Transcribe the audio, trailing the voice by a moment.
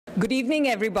Good evening,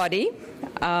 everybody.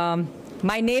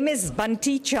 My name is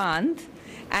Bunty Chand,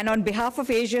 and on behalf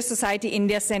of Asia Society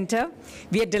India Center,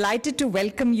 we are delighted to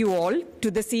welcome you all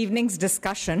to this evening's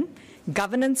discussion,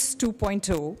 Governance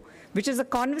 2.0, which is a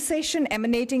conversation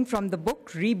emanating from the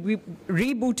book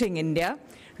Rebooting India,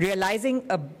 Realizing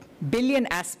a Billion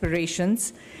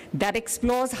Aspirations, that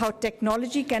explores how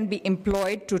technology can be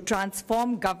employed to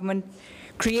transform government,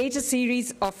 create a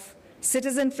series of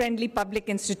citizen-friendly public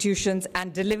institutions,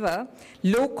 and deliver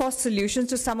low-cost solutions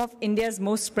to some of India's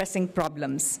most pressing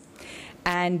problems.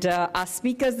 And our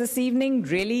speakers this evening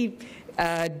really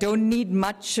don't need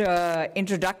much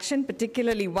introduction,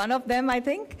 particularly one of them, I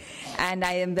think. And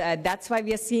that's why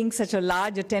we are seeing such a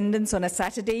large attendance on a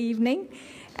Saturday evening.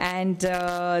 And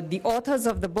the authors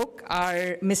of the book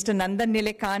are Mr. Nandan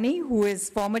Nilekani, who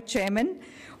is former chairman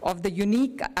of the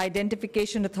Unique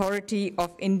Identification Authority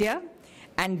of India,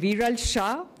 and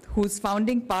Shah, who's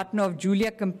founding partner of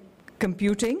Julia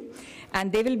Computing.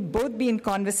 And they will both be in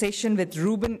conversation with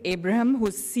Ruben Abraham,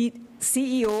 who's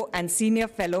CEO and senior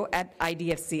fellow at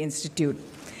IDFC Institute.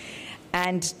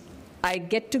 And I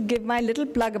get to give my little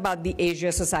plug about the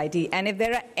Asia Society. And if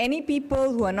there are any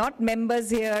people who are not members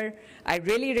here, I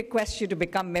really request you to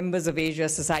become members of Asia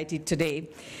Society today.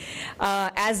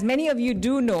 As many of you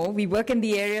do know, we work in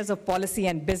the areas of policy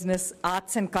and business,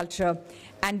 arts and culture,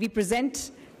 and we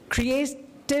present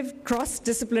creative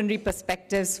cross-disciplinary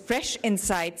perspectives, fresh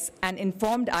insights, and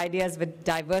informed ideas with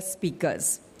diverse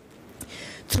speakers.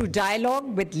 Through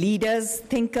dialogue with leaders,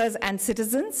 thinkers, and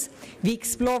citizens, we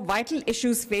explore vital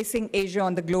issues facing Asia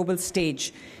on the global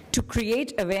stage to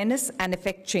create awareness and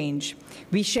effect change.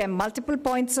 We share multiple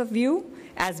points of view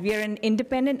as we are an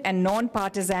independent and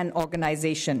non-partisan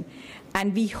organization.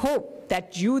 And we hope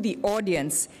that you, the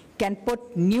audience, can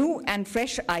put new and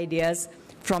fresh ideas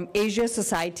from Asia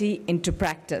Society into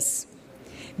practice.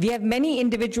 We have many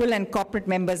individual and corporate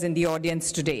members in the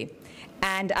audience today.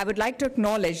 And I would like to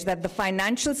acknowledge that the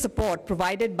financial support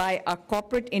provided by our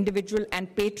corporate, individual,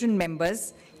 and patron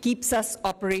members keeps us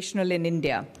operational in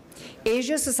India.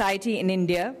 Asia Society in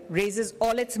India raises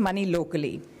all its money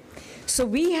locally. So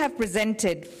we have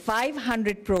presented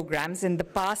 500 programs in the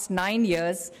past 9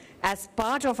 years as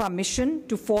part of our mission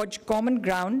to forge common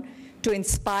ground to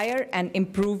inspire and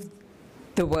improve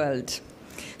the world.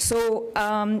 So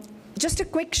just a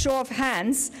quick show of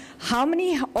hands, how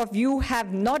many of you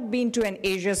have not been to an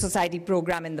Asia Society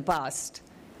program in the past?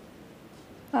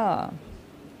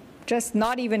 Just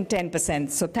not even 10%,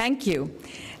 so thank you.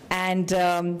 And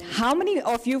how many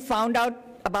of you found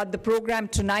out about the program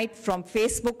tonight from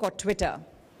Facebook or Twitter?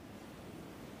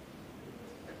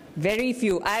 Very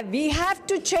few. We have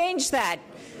to change that.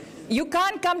 You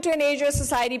can't come to an Asia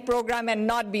Society program and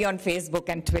not be on Facebook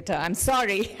and Twitter. I'm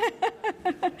sorry.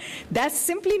 That's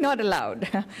simply not allowed.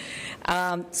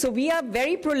 So we are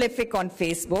very prolific on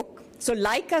Facebook. So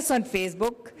like us on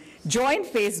Facebook, join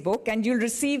Facebook, and you'll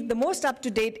receive the most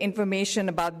up-to-date information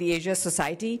about the Asia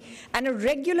Society and a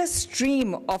regular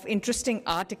stream of interesting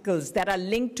articles that are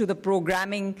linked to the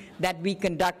programming that we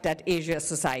conduct at Asia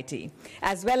Society,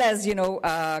 as well as,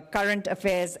 current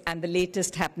affairs and the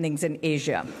latest happenings in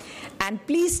Asia. And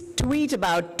please tweet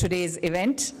about today's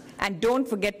event, and don't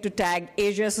forget to tag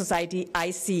Asia Society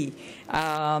IC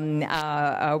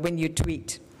when you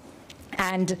tweet.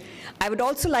 And I would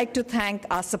also like to thank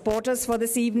our supporters for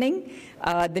this evening.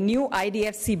 The new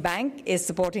IDFC Bank is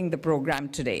supporting the program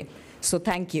today. So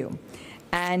thank you.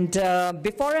 And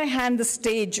before I hand the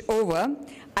stage over,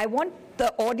 I want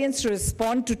the audience to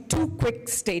respond to two quick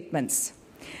statements.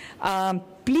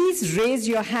 Please raise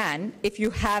your hand if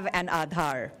you have an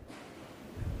Aadhaar.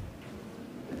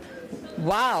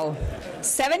 Wow,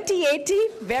 70, 80,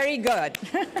 very good.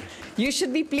 You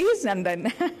should be pleased,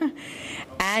 Nandan.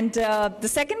 And the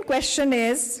second question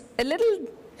is a little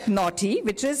naughty,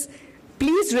 which is,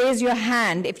 please raise your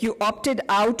hand if you opted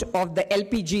out of the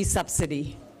LPG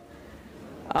subsidy.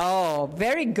 Oh,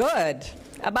 very good.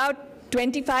 About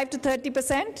 25 to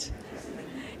 30%?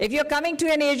 If you're coming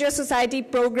to an Asia Society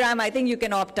program, I think you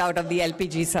can opt out of the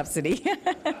LPG subsidy.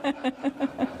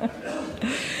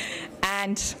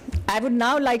 And I would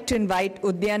now like to invite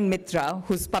Udyan Mitra,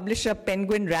 who's publisher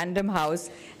Penguin Random House,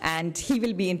 and he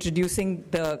will be introducing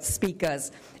the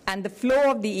speakers. And the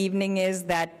flow of the evening is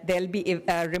that there'll be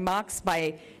remarks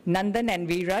by Nandan and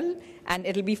Viral, and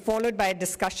it'll be followed by a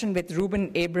discussion with Ruben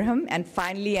Abraham, and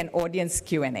finally an audience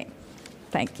Q&A.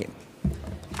 Thank you.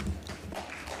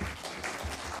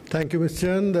 Thank you, Ms.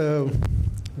 Chand.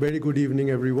 Very good evening,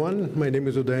 everyone. My name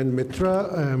is Udyan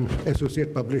Mitra. I'm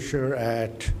associate publisher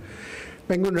at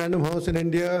Penguin Random House in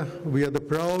India, we are the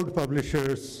proud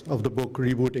publishers of the book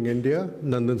Rebooting India,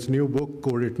 Nandan's new book,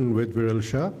 co-written with Viral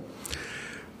Shah.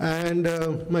 And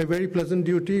my very pleasant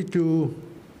duty to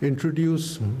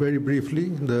introduce very briefly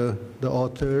the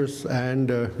authors and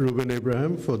Ruben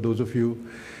Abraham, for those of you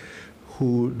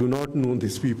who do not know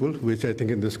these people, which I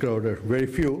think in this crowd are very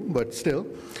few, but still.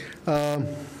 So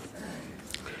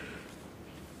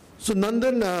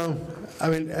Nandan,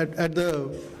 at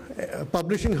the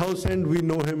publishing house end, we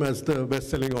know him as the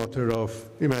best-selling author of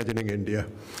Imagining India.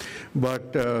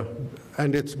 But,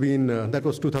 and it's been, that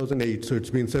was 2008, so it's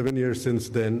been 7 years since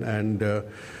then, and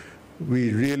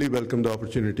we really welcome the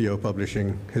opportunity of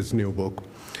publishing his new book.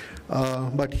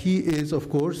 But he is, of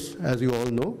course, as you all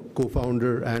know,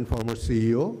 co-founder and former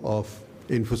CEO of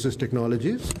Infosys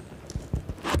Technologies,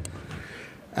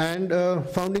 and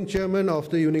founding chairman of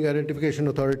the Unique Identification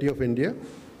Authority of India.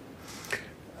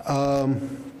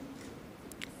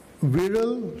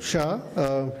 Viral Shah,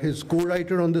 his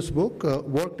co-writer on this book,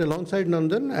 worked alongside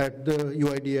Nandan at the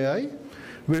UIDAI.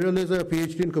 Viral is a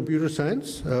PhD in computer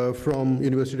science from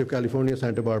University of California,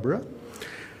 Santa Barbara.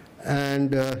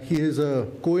 And he is a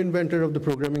co-inventor of the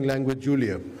programming language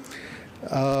Julia.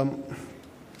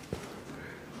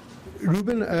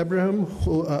 Ruben Abraham,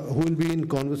 who will be in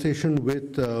conversation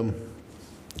with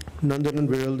Nandan and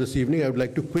Viral this evening, I would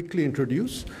like to quickly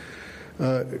introduce.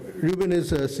 Ruben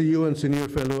is a CEO and senior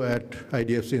fellow at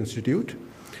IDFC Institute,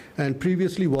 and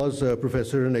previously was a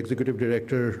professor and executive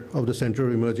director of the Center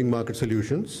of Emerging Market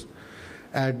Solutions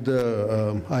at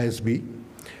the ISB,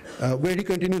 where he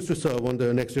continues to serve on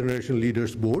the Next Generation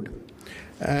Leaders Board.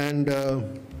 And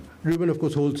Ruben, of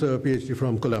course, holds a PhD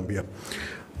from Columbia.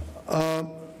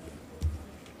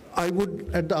 I would,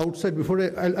 at the outset, before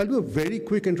I'll do a very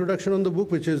quick introduction on the book,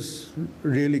 which is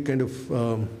really kind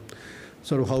of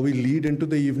sort of how we lead into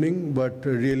the evening, but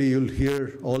really you'll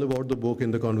hear all about the book in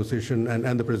the conversation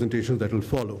and the presentations that will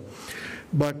follow.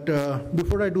 But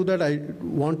before I do that, I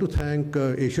want to thank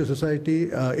Asia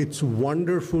Society. It's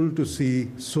wonderful to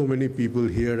see so many people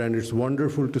here, and it's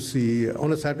wonderful to see,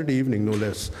 on a Saturday evening, no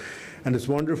less, and it's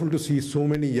wonderful to see so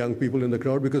many young people in the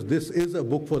crowd, because this is a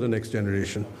book for the next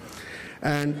generation.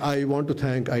 And I want to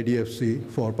thank IDFC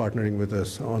for partnering with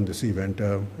us on this event.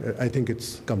 I think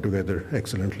it's come together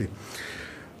excellently.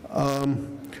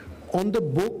 On the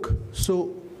book,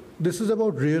 so this is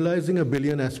about realizing a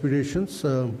billion aspirations,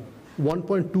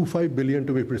 1.25 billion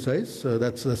to be precise.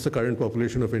 That's the current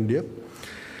population of India.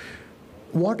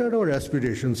 What are our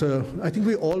aspirations? I think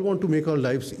we all want to make our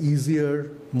lives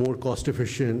easier, more cost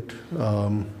efficient,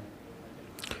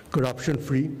 corruption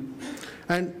free.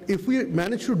 And if we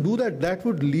manage to do that, that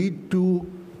would lead to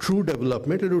true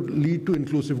development. It would lead to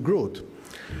inclusive growth.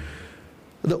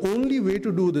 The only way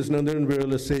to do this, Nandan and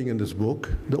Viral is saying in this book,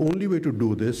 the only way to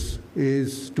do this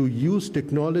is to use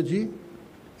technology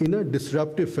in a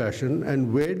disruptive fashion.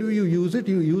 And where do you use it?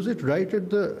 You use it right at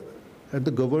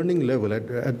the governing level,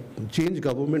 at change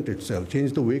government itself,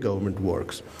 change the way government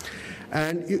works.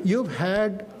 And you've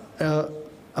had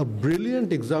a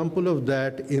brilliant example of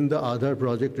that in the Aadhaar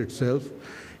project itself.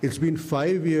 It's been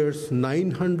 5 years,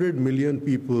 900 million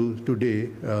people today,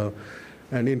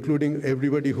 and including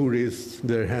everybody who raised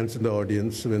their hands in the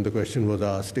audience when the question was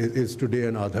asked, is today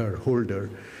an Aadhaar holder.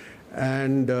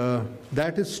 And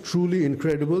that is truly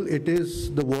incredible. It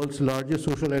is the world's largest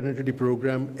social identity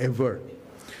program ever.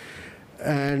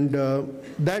 And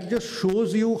that just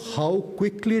shows you how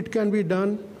quickly it can be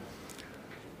done,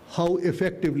 how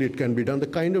effectively it can be done, the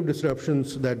kind of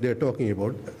disruptions that they're talking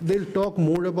about. They'll talk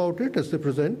more about it as they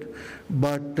present,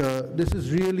 but this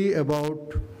is really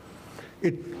about,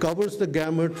 it covers the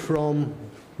gamut from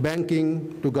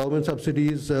banking to government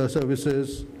subsidies,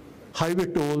 services, highway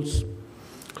tolls,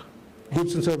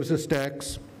 goods and services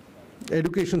tax,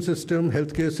 education system,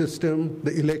 healthcare system,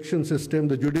 the election system,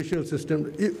 the judicial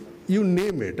system, you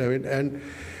name it. I mean, and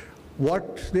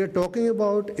what they're talking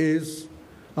about is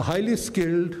a highly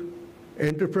skilled,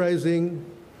 enterprising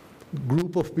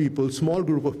group of people, small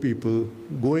group of people,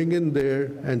 going in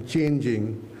there and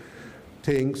changing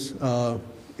things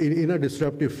in a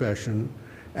disruptive fashion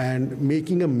and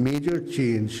making a major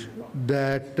change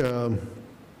that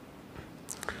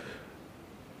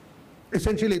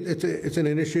essentially it's an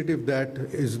initiative that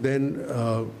is then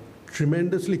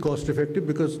tremendously cost effective,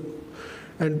 because,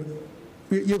 and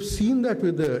you've seen that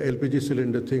with the LPG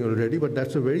cylinder thing already, but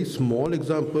that's a very small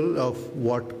example of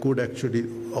what could actually,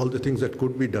 all the things that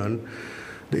could be done.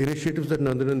 The initiatives that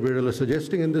Nandan and Viral are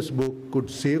suggesting in this book could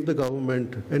save the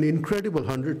government an incredible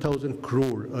 100,000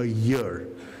 crore a year.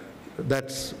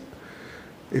 That's,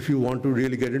 if you want to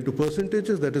really get into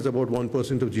percentages, that is about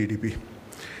 1% of GDP.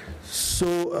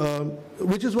 So,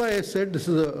 which is why I said this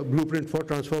is a blueprint for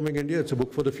transforming India. It's a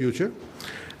book for the future.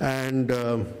 And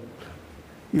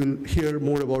you'll hear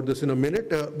more about this in a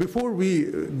minute. Before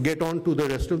we get on to the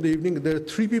rest of the evening, there are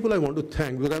three people I want to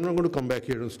thank, because I'm not going to come back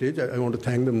here on stage. I want to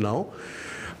thank them now.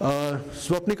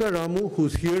 Swapnika Ramu,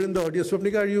 who's here in the audience.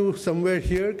 Swapnika, are you somewhere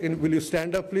here? Will you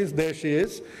stand up, please? There she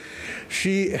is.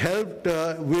 She helped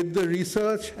with the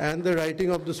research and the writing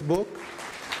of this book.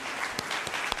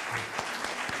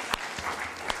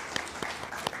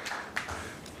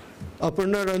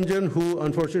 Aparna Ranjan, who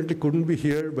unfortunately couldn't be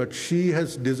here, but she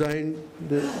has designed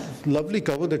the lovely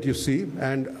cover that you see.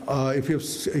 And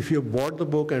if you've bought the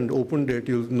book and opened it,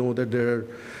 you'll know that there are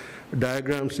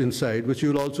diagrams inside, which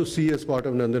you'll also see as part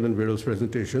of Nandan and Viral's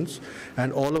presentations.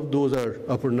 And all of those are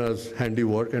Aparna's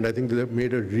handiwork, and I think they've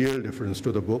made a real difference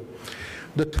to the book.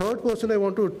 The third person I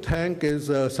want to thank is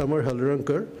Samar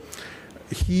Halrankar.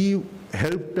 He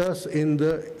helped us in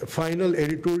the final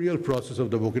editorial process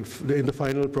of the book, in the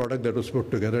final product that was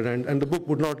put together, and the book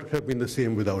would not have been the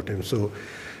same without him. So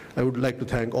I would like to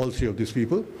thank all three of these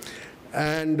people.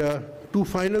 And two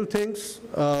final things.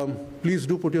 Please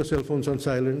do put your cell phones on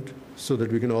silent so that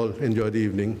we can all enjoy the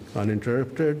evening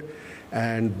uninterrupted.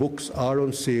 And books are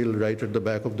on sale right at the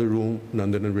back of the room.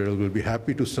 Nandan and Viral will be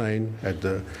happy to sign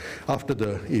after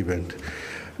the event.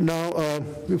 Now,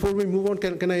 before we move on,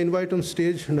 can I invite on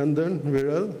stage Nandan,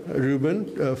 Viral,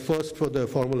 Ruben, first for the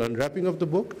formal unwrapping of the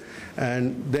book,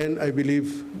 and then I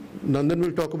believe Nandan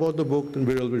will talk about the book, and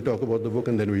Viral will talk about the book,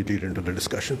 and then we deal into the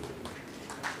discussion.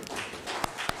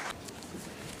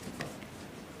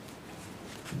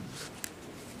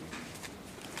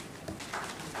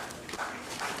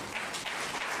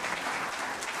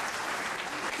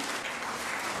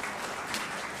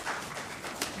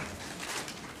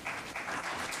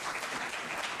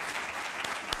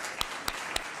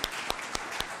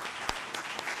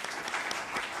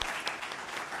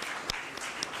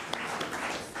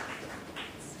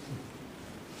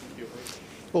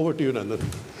 Over to you, Nandan.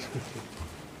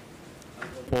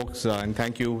 Folks, and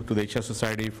thank you to the Asia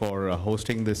Society for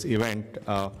hosting this event,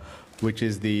 which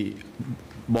is the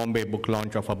Bombay book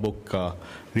launch of a book,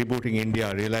 Rebooting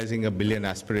India, Realizing a Billion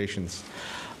Aspirations.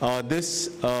 This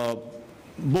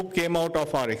book came out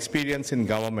of our experience in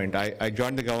government. I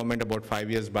joined the government about 5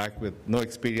 years back with no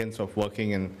experience of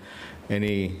working in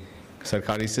any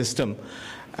Sarkari system.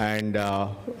 And I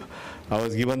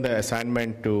was given the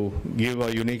assignment to give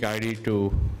a unique ID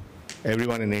to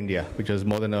everyone in India, which was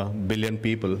more than 1 billion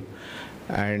people.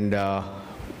 And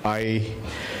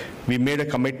we made a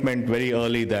commitment very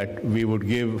early that we would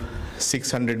give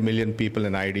 600 million people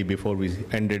an ID before we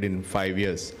ended in 5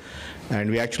 years. And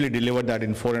we actually delivered that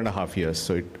in 4.5 years.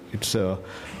 So it's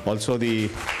also the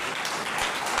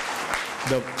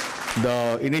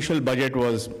initial budget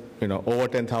was over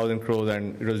 10,000 crores,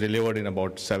 and it was delivered in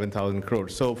about 7,000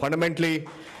 crores. So fundamentally,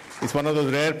 it's one of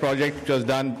those rare projects which was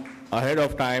done ahead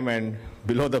of time and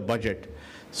below the budget.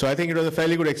 So I think it was a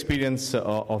fairly good experience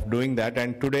of doing that.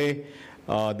 And today,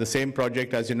 the same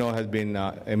project, as you know, has been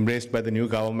embraced by the new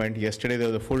government. Yesterday, there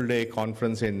was a full-day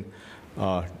conference in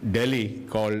Delhi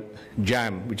called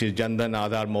JAM, which is Jandan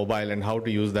Aadhaar Mobile, and how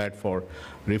to use that for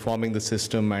reforming the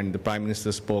system. And the Prime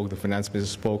Minister spoke, the Finance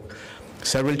Minister spoke.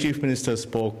 Several chief ministers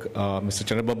spoke, Mr.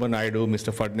 Chandrababu Naidu,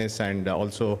 Mr. Fadnis, and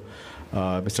also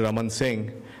Mr. Raman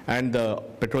Singh, and the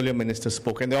petroleum minister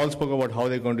spoke. And they all spoke about how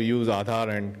they're going to use Aadhaar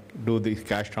and do the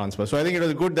cash transfer. So I think it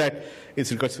was good that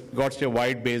it's got such a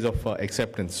wide base of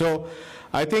acceptance. So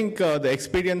I think the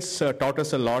experience taught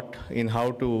us a lot in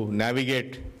how to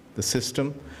navigate the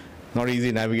system. Not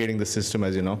easy navigating the system,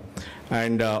 as you know,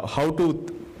 and how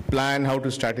to plan, how to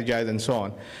strategize, and so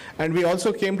on. And we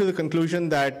also came to the conclusion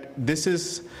that this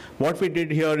is, what we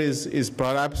did here is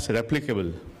perhaps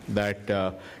replicable,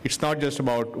 that it's not just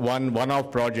about one-off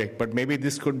project, but maybe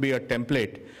this could be a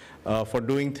template for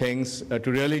doing things to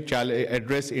really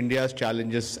address India's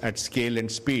challenges at scale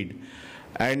and speed.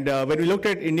 And when we looked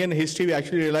at Indian history, we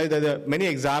actually realized that there are many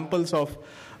examples of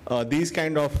these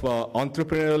kind of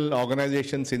entrepreneurial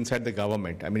organizations inside the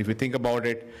government. I mean, if you think about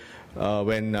it,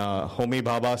 when Homi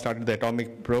Bhabha started the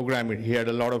atomic program, he had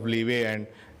a lot of leeway and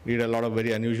did a lot of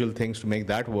very unusual things to make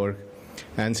that work.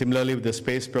 And similarly with the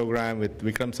space program with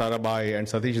Vikram Sarabhai and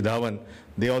Satish Dhawan,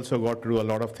 they also got to do a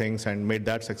lot of things and made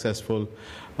that successful.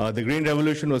 The Green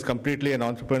Revolution was completely an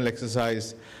entrepreneurial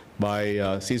exercise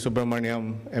by C.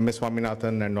 Subramaniam, M.S.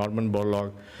 Swaminathan, and Norman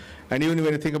Borlaug. And even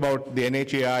when you think about the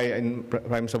NHAI in Prime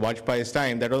Minister Vajpayee's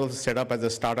time, that was also set up as a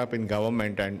startup in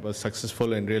government and was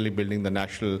successful in really building the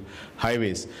national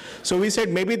highways. So we said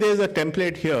maybe there's a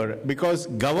template here, because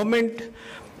government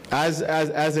as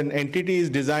an entity is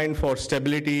designed for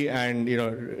stability and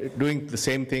doing the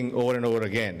same thing over and over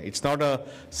again. It's not a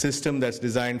system that's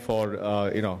designed for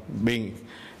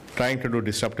trying to do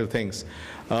disruptive things.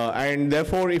 And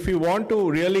therefore, if you want to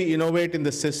really innovate in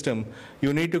the system,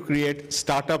 you need to create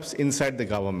startups inside the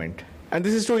government. And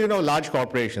this is true, large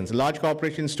corporations. Large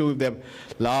corporations too, if they're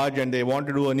large and they want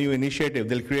to do a new initiative,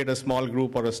 they'll create a small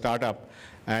group or a startup.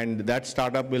 And that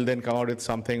startup will then come out with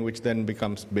something which then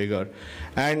becomes bigger.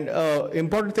 And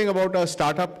important thing about a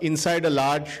startup inside a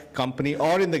large company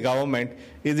or in the government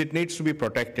is it needs to be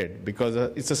protected, because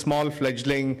it's a small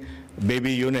fledgling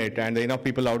baby unit, and there are enough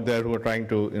people out there who are trying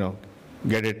to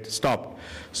get it stopped.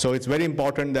 So it's very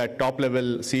important that top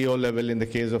level, CEO level in the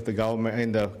case of the government,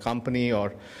 in the company,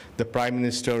 or the Prime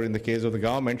Minister in the case of the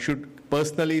government, should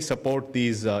personally support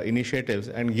these initiatives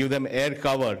and give them air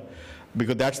cover,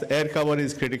 because the air cover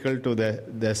is critical to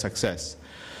their success.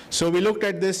 So we looked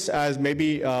at this as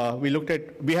maybe,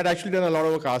 we had actually done a lot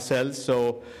of work ourselves.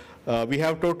 So we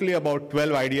have totally about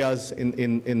 12 ideas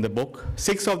in the book.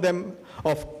 Six of them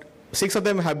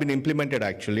have been implemented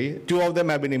actually. 2 of them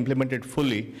have been implemented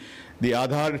fully. The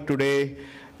Aadhaar today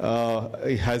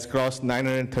has crossed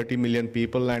 930 million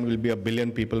people and will be 1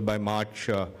 billion people by March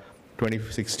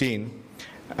 2016.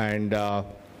 And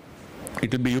it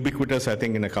will be ubiquitous, I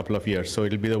think, in a couple of years. So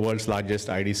it will be the world's largest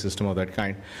ID system of that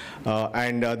kind.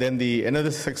 Then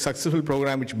another successful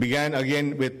program, which began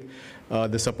again with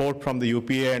the support from the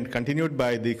UPA and continued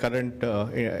by the current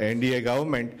NDA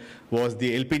government, was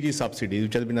the LPG subsidy,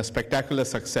 which has been a spectacular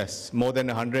success. More than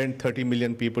 130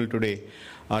 million people today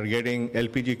are getting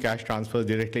LPG cash transfers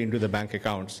directly into the bank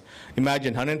accounts.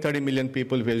 Imagine 130 million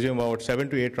people, if you assume about 7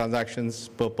 to 8 transactions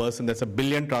per person, that's 1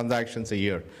 billion transactions a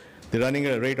year. They're running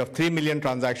at a rate of 3 million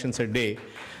transactions a day,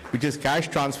 which is cash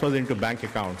transfers into bank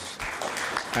accounts.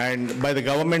 And by the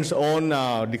government's own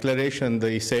declaration,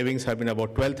 the savings have been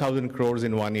about 12,000 crores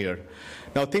in 1 year.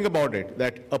 Now think about it,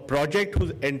 that a project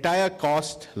whose entire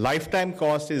cost, lifetime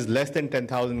cost, is less than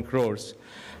 10,000 crores,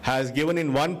 has given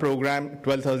in one program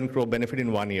 12,000 crore benefit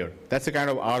in 1 year. That's the kind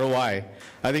of ROI.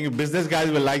 I think business guys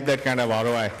will like that kind of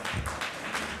ROI.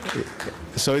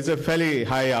 So it's a fairly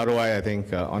high ROI, I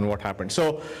think, on what happened.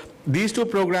 So these 2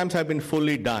 programs have been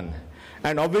fully done.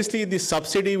 And obviously, the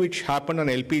subsidy which happened on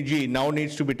LPG now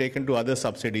needs to be taken to other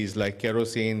subsidies like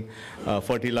kerosene,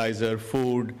 fertilizer,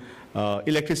 food,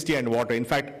 electricity and water. In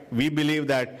fact, we believe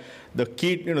that the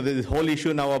key, there's this whole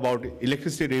issue now about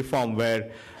electricity reform,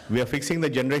 where we are fixing the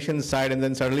generation side and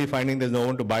then suddenly finding there's no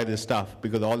one to buy this stuff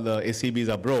because all the SEBs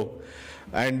are broke.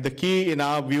 And the key in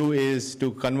our view is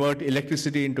to convert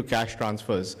electricity into cash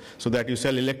transfers so that you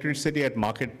sell electricity at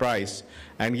market price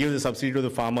and give the subsidy to the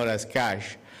farmer as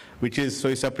cash, which is, so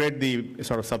you separate the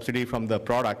sort of subsidy from the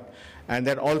product. And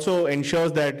that also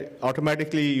ensures that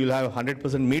automatically you'll have 100%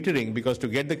 metering, because to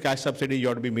get the cash subsidy, you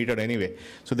ought to be metered anyway.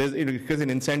 So it gives an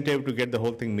incentive to get the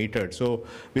whole thing metered. So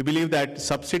we believe that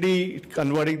subsidy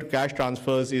converting to cash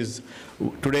transfers is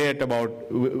today at about,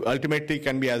 ultimately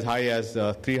can be as high as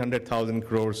 300,000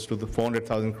 crores to the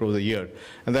 400,000 crores a year.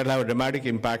 And that'll have a dramatic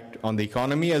impact on the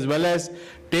economy, as well as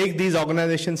take these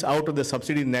organizations out of the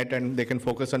subsidy net, and they can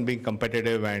focus on being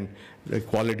competitive and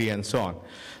quality and so on.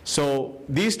 So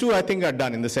these 2, I think, are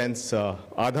done in the sense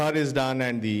Aadhaar is done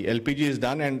and the LPG is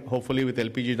done, and hopefully with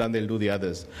LPG done, they'll do the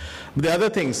others. But the other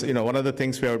things, one of the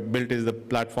things we have built is the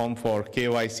platform for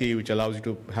KYC, which allows you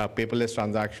to have paperless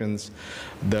transactions,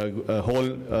 the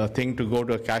whole thing to go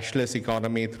to a cashless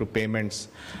economy through payments.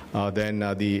 Then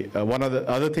one of the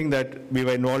other thing that we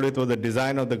were involved with was the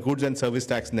design of the goods and service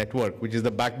tax network, which is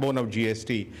the backbone of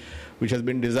GST, which has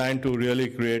been designed to really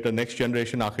create a next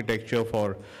generation architecture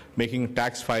for making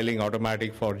tax filing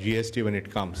automatic for GST when it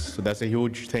comes. So that's a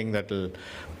huge thing that will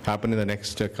happen in the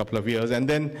next couple of years. And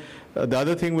then the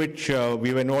other thing which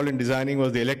we were involved in designing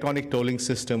was the electronic tolling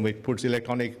system, which puts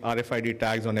electronic RFID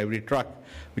tags on every truck,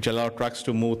 which allow trucks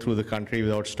to move through the country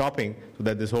without stopping, so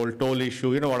that this whole toll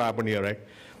issue, what happened here, right?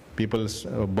 People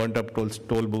burnt up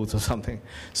toll booths or something.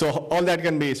 So all that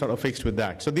can be sort of fixed with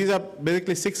that. So these are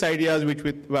basically 6 ideas which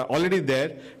were already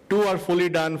there. 2 are fully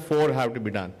done, 4 have to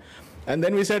be done. And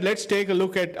then we said, let's take a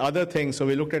look at other things. So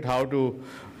we looked at how to,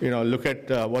 look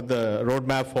at what the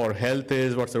roadmap for health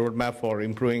is, what's the roadmap for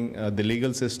improving the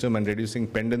legal system and reducing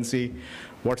pendency,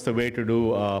 what's the way to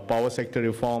do power sector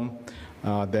reform.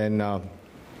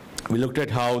 We looked at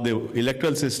how the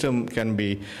electoral system can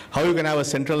be, how you can have a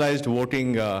centralized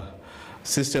voting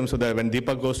system so that when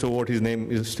Deepak goes to vote, his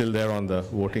name is still there on the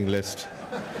voting list.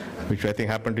 which I think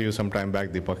happened to you some time back,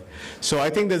 Deepak. So I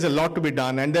think there's a lot to be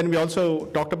done. And then we also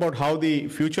talked about how the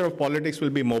future of politics will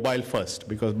be mobile first,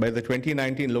 because by the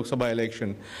 2019 Lok Sabha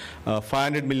election,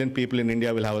 500 million people in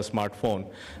India will have a smartphone.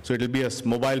 So it will be a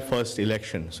mobile first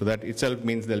election. So that itself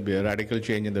means there'll be a radical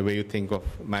change in the way you think of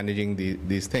managing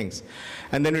these things.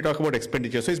 And then we talk about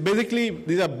expenditure. So it's basically,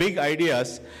 these are big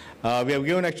ideas. We have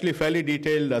given actually fairly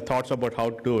detailed thoughts about how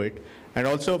to do it, and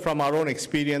also from our own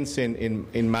experience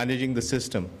in managing the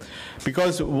system.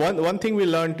 Because one thing we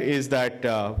learned is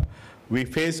that we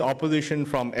face opposition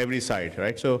from every side,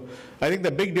 right? So I think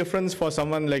the big difference for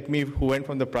someone like me who went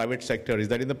from the private sector is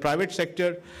that in the private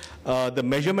sector, the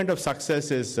measurement of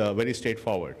success is very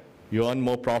straightforward. You earn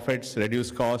more profits,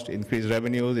 reduce cost, increase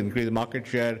revenues, increase market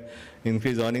share,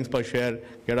 increase earnings per share,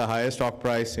 get a higher stock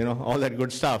price, all that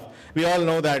good stuff. We all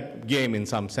know that game in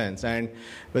some sense. And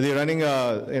whether you're running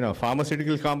a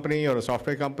pharmaceutical company or a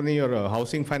software company or a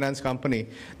housing finance company,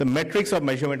 the metrics of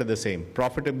measurement are the same: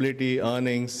 profitability,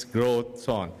 earnings, growth,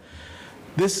 so on.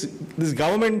 This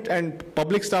government and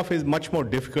public stuff is much more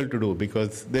difficult to do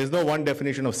because there's no one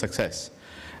definition of success.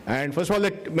 And first of all,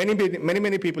 there are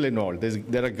many people involved.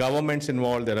 There are governments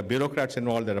involved, there are bureaucrats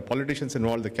involved, there are politicians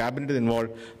involved, the cabinet is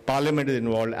involved, parliament is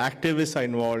involved, activists are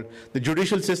involved, the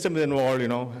judicial system is involved,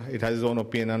 it has its own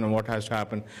opinion on what has to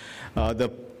happen. The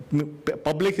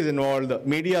public is involved, the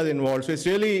media is involved. So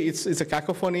it's a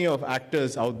cacophony of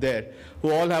actors out there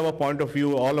who all have a point of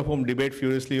view, all of whom debate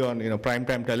furiously on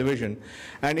primetime television.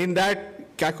 And in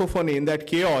that cacophony, in that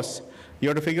chaos, you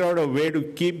have to figure out a way to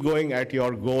keep going at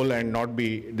your goal and not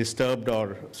be disturbed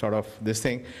or sort of this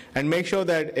thing, and make sure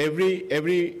that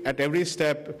at every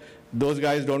step, those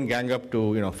guys don't gang up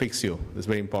to fix you. It's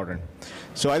very important.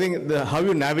 So I think how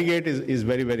you navigate is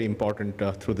very, very important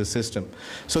through the system.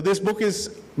 So this book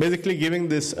is basically giving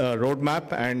this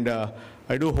roadmap, and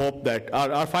I do hope that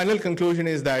our final conclusion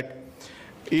is that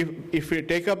if we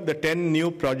take up the 10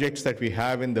 new projects that we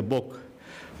have in the book,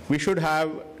 we should have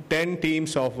 10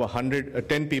 teams of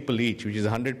 10 people each, which is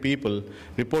 100 people,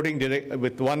 reporting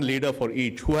with one leader for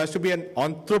each, who has to be an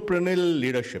entrepreneurial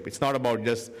leadership. It's not about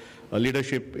just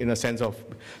leadership in a sense of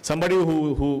somebody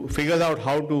who figures out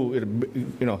how to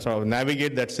sort of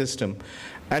navigate that system.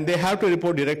 And they have to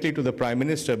report directly to the Prime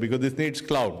Minister, because this needs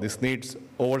cloud, this needs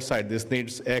oversight, this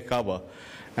needs air cover.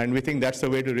 And we think that's the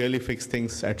way to really fix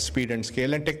things at speed and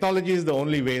scale. And technology is the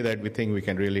only way that we think we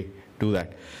can really do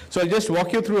that. So I'll just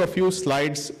walk you through a few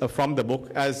slides from the book.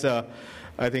 As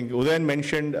I think Udayan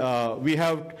mentioned, we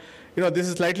have, this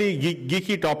is slightly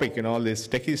geeky topic, all this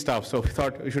techie stuff. So we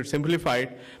thought we should simplify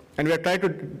it. And we have tried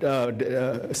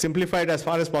to simplify it as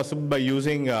far as possible by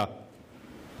using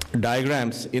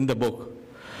diagrams in the book.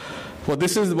 So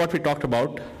this is what we talked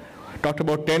about. Talked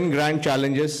about 10 grand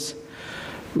challenges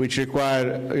which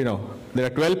require, there are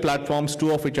 12 platforms,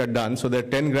 2 of which are done. So there are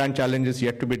 10 grand challenges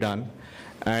yet to be done.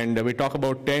 And we talk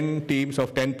about 10 teams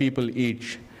of 10 people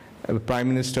each, Prime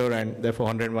Minister, and therefore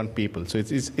 101 people. So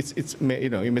it's you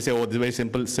may say, oh, this is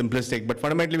very simplistic, but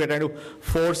fundamentally we're trying to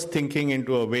force thinking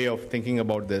into a way of thinking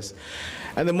about this.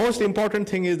 And the most important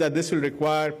thing is that this will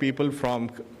require people from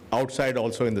outside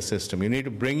also in the system. You need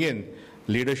to bring in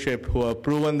leadership who have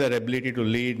proven their ability to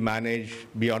lead, manage,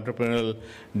 be entrepreneurial,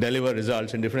 deliver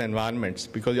results in different environments.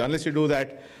 Because unless you do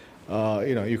that,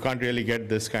 you can't really get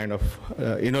this kind of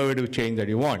innovative change that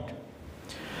you want.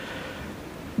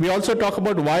 We also talk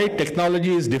about why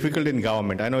technology is difficult in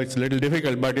government. I know it's a little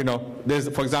difficult, but there's,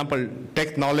 for example,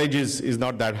 tech knowledge is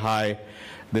not that high.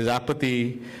 There's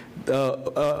apathy.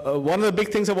 One of the big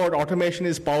things about automation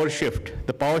is power shift.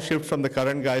 The power shift from the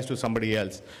current guys to somebody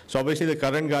else. So obviously the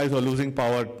current guys who are losing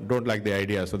power don't like the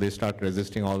idea, so they start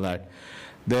resisting all that.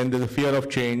 Then there's a fear of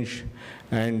change,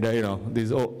 and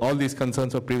there's all these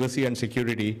concerns of privacy and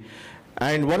security.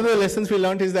 And one of the lessons we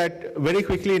learned is that very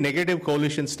quickly negative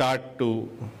coalitions start to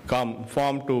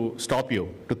form to stop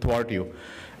you, to thwart you.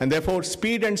 And therefore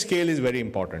speed and scale is very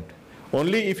important.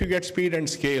 Only if you get speed and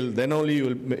scale, then only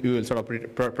you will sort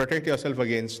of protect yourself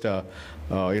against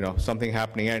something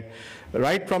happening. And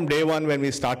right from day one when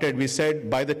we started, we said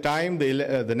by the time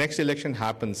the next election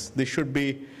happens, this should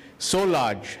be so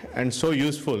large and so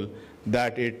useful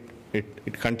that it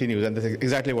continues. And that's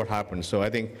exactly what happened. So I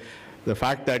think the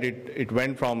fact that it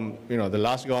went from the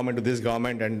last government to this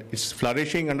government and it's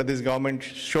flourishing under this government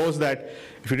shows that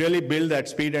if you really build that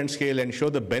speed and scale and show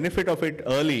the benefit of it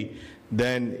early,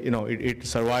 then it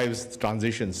survives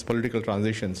transitions, political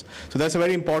transitions. So that's a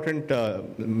very important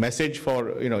message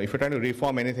for if you're trying to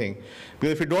reform anything.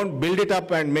 Because if you don't build it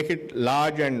up and make it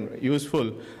large and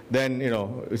useful, then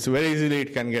it's very easily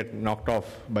it can get knocked off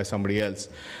by somebody else.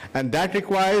 And that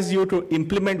requires you to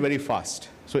implement very fast.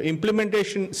 So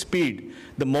implementation speed,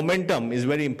 the momentum is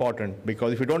very important,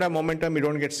 because if you don't have momentum, you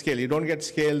don't get scale. You don't get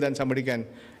scale, then somebody can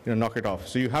knock it off.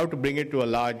 So you have to bring it to a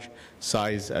large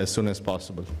size as soon as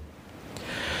possible.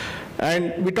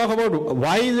 And we talk about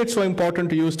why is it so important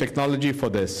to use technology for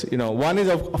this. One is,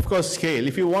 of course, scale.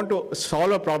 If you want to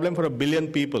solve a problem for 1 billion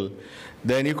people,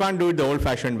 then you can't do it the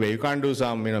old-fashioned way. You can't do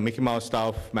some Mickey Mouse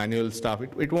stuff, manual stuff.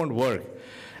 It won't work.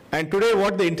 And today,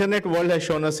 what the internet world has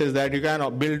shown us is that you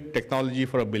can build technology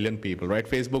for 1 billion people, right?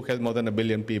 Facebook has more than 1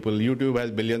 billion people. YouTube has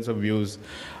billions of views.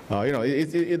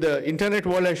 The internet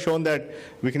world has shown that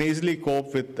we can easily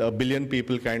cope with 1 billion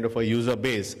people kind of a user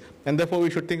base. And therefore, we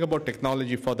should think about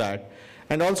technology for that.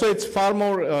 And also, it's far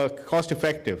more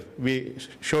cost-effective. We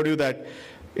showed you that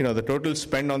the total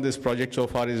spend on this project so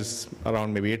far is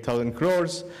around maybe 8,000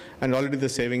 crores, and already the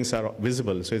savings are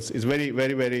visible. So it's very,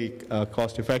 very, very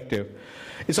cost-effective.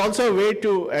 It's also a way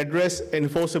to address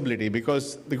enforceability,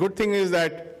 because the good thing is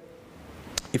that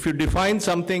if you define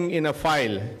something in a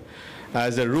file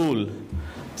as a rule,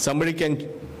 somebody can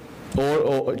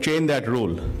or change that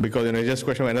rule, because it's just a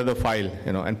question of another file,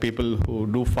 and people who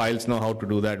do files know how to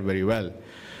do that very well.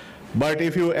 But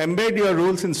if you embed your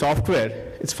rules in software,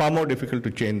 it's far more difficult to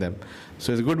change them.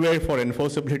 So it's a good way for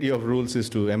enforceability of rules is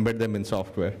to embed them in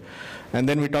software. And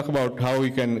then we talk about how we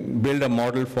can build a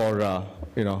model for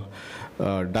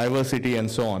diversity and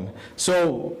so on.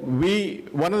 So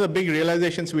one of the big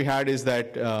realizations we had is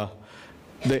that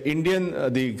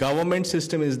the government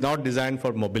system is not designed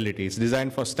for mobility. It's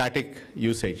designed for static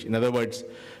usage. In other words,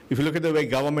 if you look at the way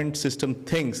government system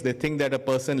thinks, they think that a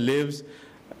person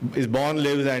is born,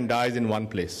 lives, and dies in one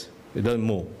place. It doesn't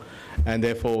move. And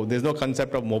therefore, there's no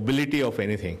concept of mobility of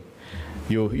anything.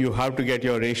 You have to get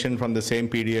your ration from the same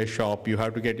PDS shop. You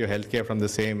have to get your healthcare from the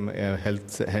same health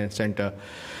center.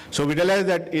 So we realized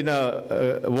that in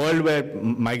a world where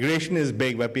migration is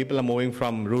big, where people are moving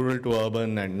from rural to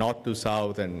urban and north to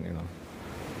south and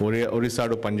Orissa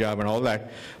to Punjab and all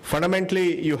that,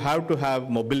 fundamentally you have to have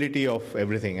mobility of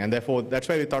everything. And therefore, that's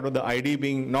why we thought of the ID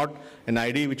being not an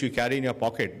ID which you carry in your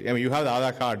pocket. I mean, you have the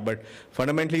Aadhaar card, but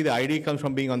fundamentally the ID comes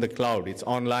from being on the cloud. It's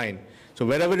online. So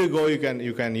wherever you go, you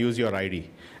can use your ID.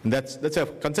 And that's a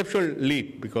conceptual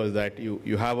leap, because that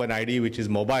you have an ID which is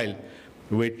mobile,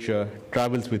 which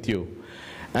travels with you.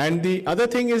 And the other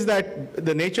thing is that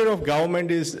the nature of government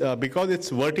is, because it's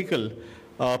vertical,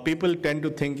 people tend to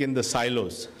think in the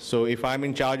silos. So if I'm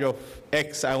in charge of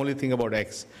X, I only think about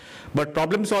X. But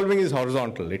problem solving is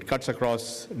horizontal. It cuts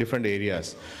across different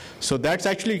areas. So that's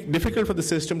actually difficult for the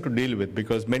system to deal with,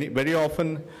 because very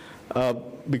often,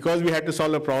 because we had to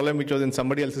solve a problem which was in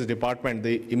somebody else's department,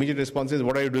 the immediate response is,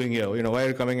 what are you doing here? Why are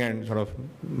you coming and sort of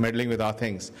meddling with our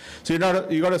things? So you got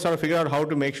to sort of figure out how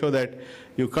to make sure that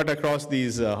you cut across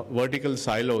these vertical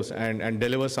silos and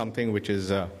deliver something which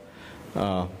is,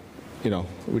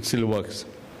 which still works.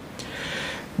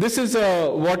 This is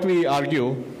what we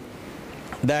argue,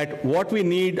 that what we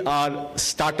need are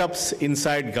startups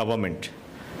inside government.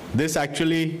 This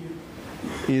actually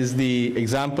is the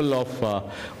example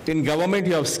of, in government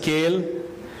you have scale,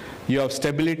 you have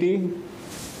stability,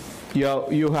 you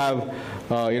have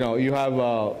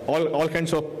all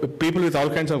kinds of people with all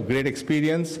kinds of great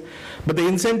experience, but the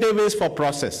incentive is for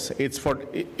process. It's for,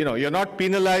 you're not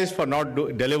penalized for not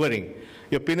delivering.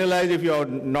 You're penalized if you have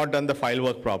not done the file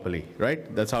work properly,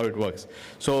 right? That's how it works.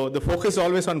 So the focus is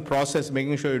always on process,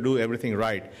 making sure you do everything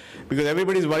right. Because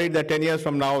everybody's worried that 10 years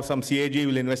from now, some CAG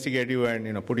will investigate you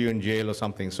and put you in jail or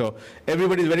something. So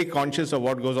everybody's very conscious of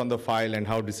what goes on the file and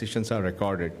how decisions are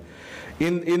recorded.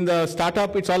 In the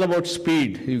startup, it's all about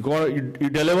speed. You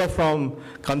deliver from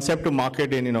concept to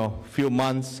market in few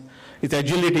months. It's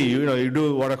agility. You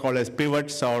do what are called as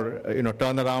pivots or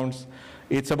turnarounds.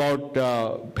 It's about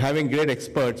having great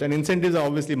experts, and incentives are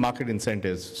obviously market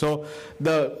incentives. So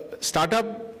the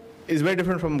startup is very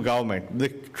different from government. The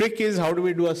trick is, how do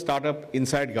we do a startup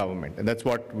inside government? And that's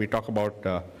what we talk about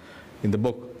in the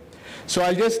book. So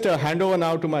I'll just hand over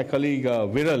now to my colleague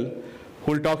Viral,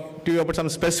 who will talk to you about some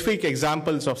specific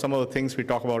examples of some of the things we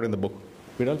talk about in the book.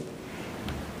 Viral?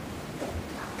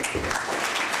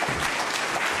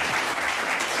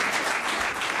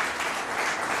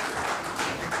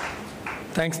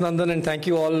 Thanks, Nandan, and thank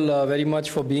you all very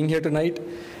much for being here tonight.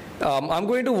 I'm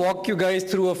going to walk you guys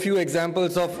through a few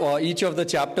examples of each of the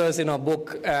chapters in our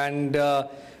book. And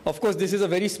of course, this is a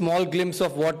very small glimpse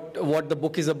of what the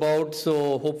book is about.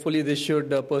 So hopefully this should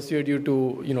persuade you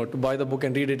to, to buy the book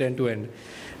and read it end to end.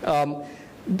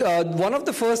 One of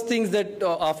the first things that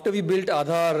after we built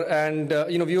Aadhaar, and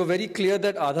we were very clear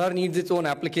that Aadhaar needs its own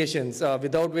applications,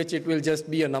 without which it will just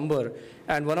be a number.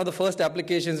 And one of the first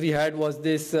applications we had was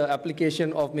this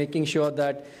application of making sure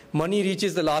that money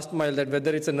reaches the last mile, that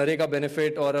whether it's a Narega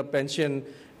benefit or a pension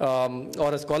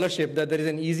or a scholarship, that there is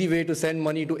an easy way to send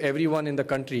money to everyone in the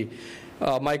country.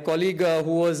 My colleague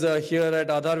who was here at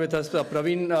Aadhaar with us,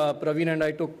 Praveen and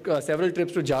I took several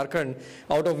trips to Jharkhand,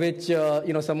 out of which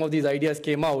some of these ideas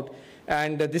came out.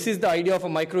 And this is the idea of a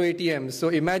micro ATM. So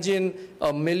imagine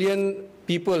 1 million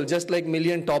people, just like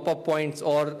million top-up points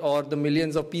or the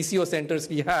millions of PCO centers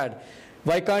we had.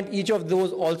 Why can't each of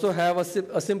those also have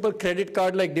a simple credit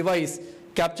card-like device,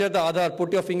 capture the Aadhaar,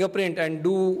 put your fingerprint, and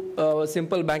do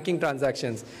simple banking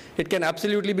transactions? It can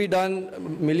absolutely be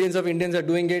done. Millions of Indians are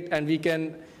doing it, and we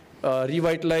can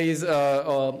revitalize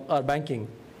our banking.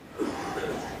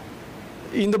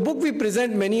 In the book, we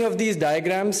present many of these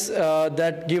diagrams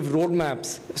that give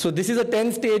roadmaps. So this is a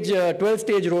 12-stage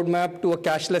roadmap to a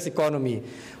cashless economy.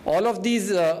 All of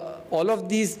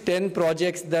these 10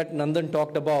 projects that Nandan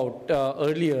talked about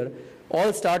earlier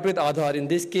all start with Aadhaar. In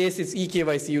this case, it's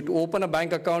eKYC. To open a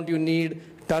bank account, you need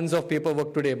tons of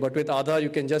paperwork today. But with Aadhaar, you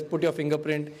can just put your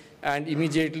fingerprint and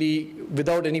immediately,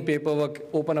 without any paperwork,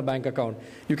 open a bank account.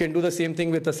 You can do the same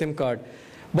thing with a SIM card.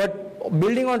 But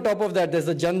building on top of that, there's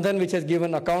the Jan Dhan, which has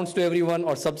given accounts to everyone,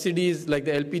 or subsidies like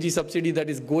the LPG subsidy that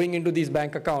is going into these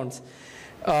bank accounts.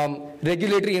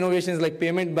 Regulatory innovations like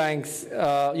payment banks,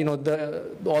 all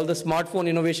the smartphone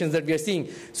innovations that we are seeing.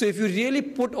 So if you really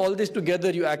put all this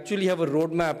together, you actually have a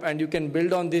roadmap, and you can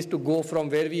build on this to go from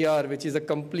where we are, which is a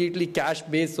completely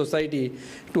cash-based society,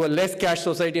 to a less cash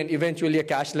society, and eventually a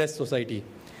cashless society.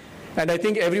 And I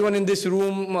think everyone in this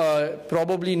room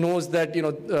probably knows that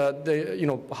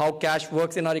how cash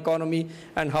works in our economy,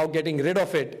 and how getting rid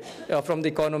of it from the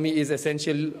economy is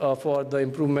essential for the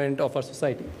improvement of our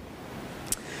society.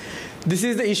 This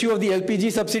is the issue of the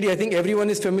LPG subsidy. I think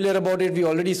everyone is familiar about it. We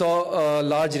already saw a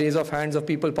large raise of hands of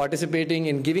people participating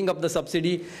in giving up the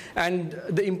subsidy. And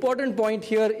the important point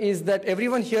here is that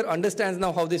everyone here understands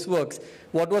now how this works.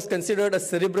 What was considered a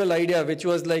cerebral idea, which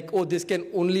was like, oh, this can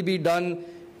only be done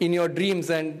in your dreams,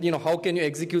 and how can you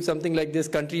execute something like this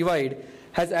countrywide,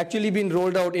 has actually been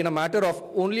rolled out in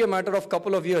only a matter of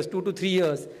couple of years, 2 to 3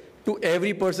 years, to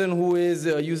every person who is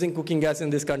using cooking gas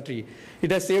in this country. It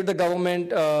has saved the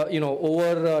government,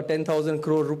 over 10,000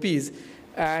 crore rupees.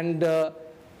 And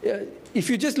if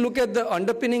you just look at the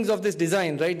underpinnings of this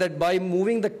design, right, that by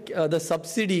moving the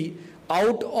subsidy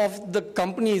out of the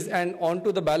companies and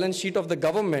onto the balance sheet of the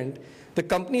government, the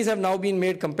companies have now been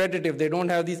made competitive. They don't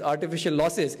have these artificial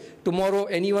losses. Tomorrow,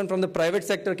 anyone from the private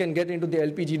sector can get into the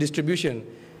LPG distribution.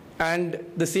 And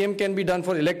the same can be done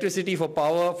for electricity, for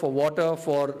power, for water,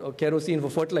 for kerosene, for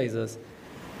fertilizers.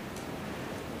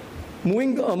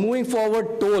 Moving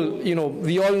forward, toll.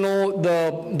 We all know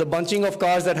the bunching of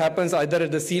cars that happens either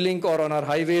at the sea-link or on our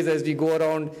highways as we go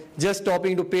around, just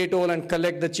stopping to pay toll and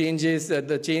collect the change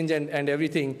and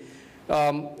everything.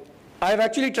 I've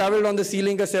actually traveled on the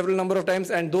sea-link several number of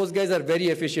times, and those guys are very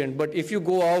efficient. But if you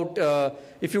go out,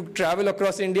 if you travel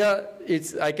across India,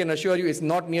 I can assure you it's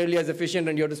not nearly as efficient,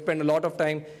 and you have to spend a lot of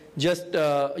time just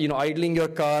idling your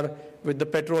car with the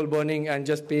petrol burning and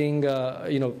just paying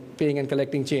and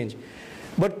collecting change.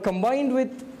 But combined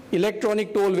with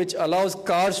electronic toll, which allows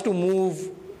cars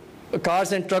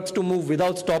and trucks to move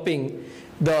without stopping,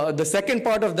 the second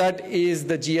part of that is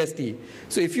the GST.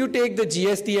 So if you take the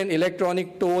GST and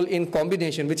electronic toll in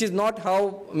combination, which is not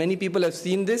how many people have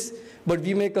seen this, but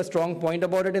we make a strong point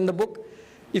about it in the book.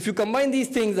 If you combine these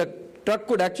things, a truck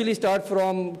could actually start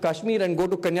from Kashmir and go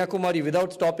to Kanyakumari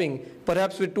without stopping,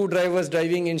 perhaps with 2 drivers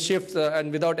driving in shifts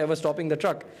and without ever stopping the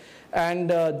truck. And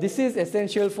this is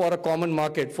essential for a common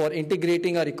market, for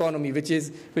integrating our economy,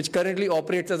 which currently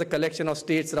operates as a collection of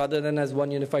states rather than as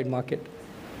one unified market.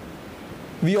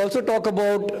 We also talk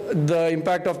about the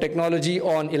impact of technology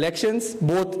on elections,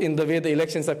 both in the way the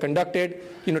elections are conducted.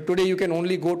 Today you can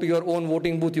only go to your own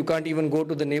voting booth. You can't even go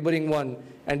to the neighboring one.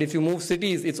 And if you move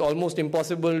cities, it's almost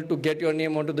impossible to get your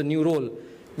name onto the new roll.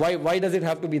 Why does it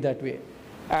have to be that way?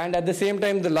 And at the same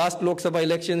time, the last Lok Sabha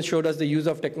elections showed us the use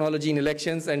of technology in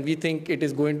elections, and we think it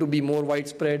is going to be more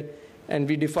widespread. And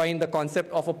we define the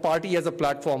concept of a party as a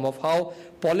platform, of how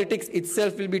politics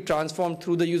itself will be transformed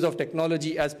through the use of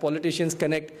technology as politicians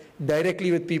connect directly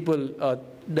with people,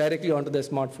 directly onto their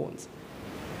smartphones.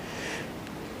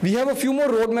 We have a few more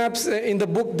roadmaps in the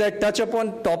book that touch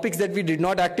upon topics that we did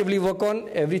not actively work on.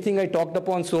 Everything I talked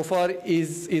upon so far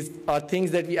are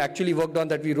things that we actually worked on,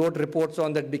 that we wrote reports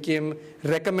on, that became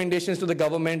recommendations to the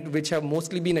government, which have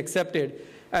mostly been accepted.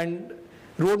 And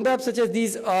Roadmaps such as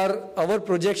these are our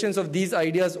projections of these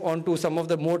ideas onto some of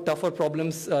the more tougher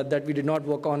problems that we did not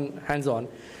work on hands-on.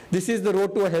 This is the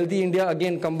road to a healthy India,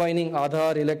 again combining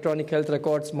Aadhaar, electronic health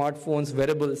records, smartphones,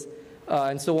 wearables,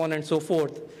 and so on and so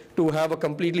forth to have a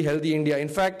completely healthy India. In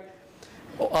fact,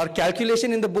 our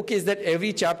calculation in the book is that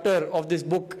every chapter of this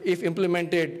book, if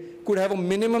implemented, could have a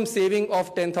minimum saving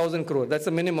of 10,000 crore. That's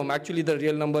the minimum. Actually, the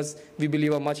real numbers we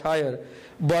believe are much higher.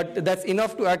 But that's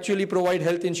enough to actually provide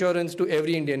health insurance to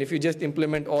every Indian if you just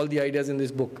implement all the ideas in this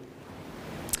book.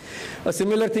 A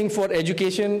similar thing for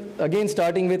education, again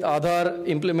starting with Aadhaar,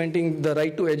 implementing the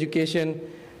right to education,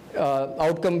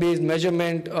 outcome-based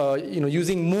measurement,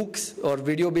 using MOOCs or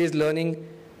video-based learning.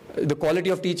 The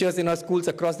quality of teachers in our schools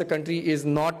across the country is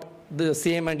not the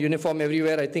same and uniform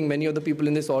everywhere. I think many of the people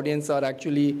in this audience are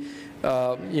actually,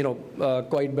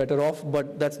 quite better off,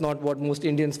 but that's not what most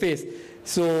Indians face.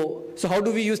 So how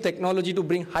do we use technology to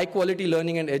bring high-quality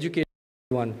learning and education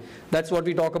to everyone? That's what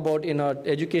we talk about in our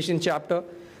education chapter.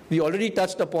 We already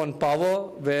touched upon power,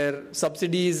 where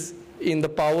subsidies in the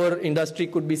power industry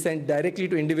could be sent directly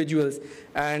to individuals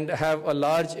and have a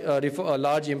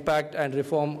large impact and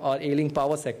reform our ailing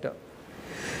power sector.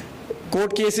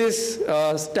 Court cases,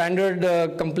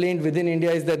 standard complaint within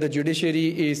India is that the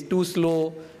judiciary is too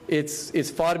slow. It's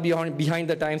far behind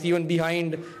the times, even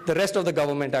behind the rest of the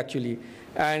government actually.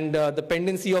 And the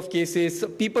pendency of cases,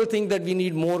 people think that we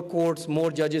need more courts, more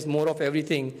judges, more of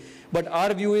everything. But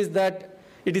our view is that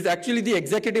it is actually the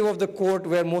executive of the court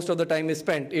where most of the time is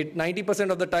spent.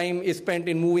 90% of the time is spent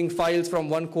in moving files from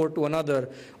one court to another,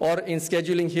 or in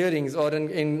scheduling hearings, or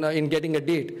in getting a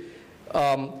date.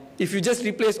 If you just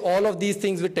replace all of these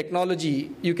things with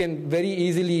technology, you can very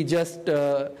easily just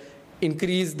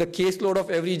increase the caseload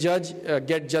of every judge,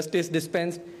 get justice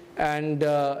dispensed, and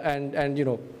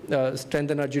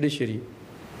strengthen our judiciary.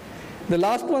 The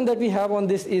last one that we have on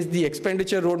this is the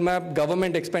expenditure roadmap,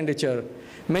 government expenditure.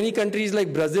 Many countries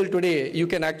like Brazil today, you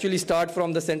can actually start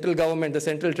from the central government, the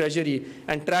central treasury,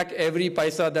 and track every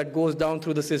paisa that goes down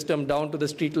through the system, down to the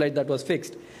street light that was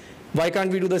fixed. Why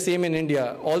can't we do the same in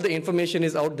India? All the information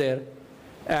is out there.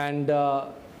 And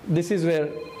this is where,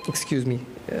 excuse me.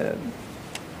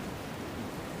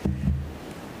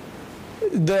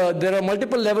 There are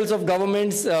multiple levels of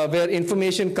governments where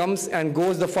information comes and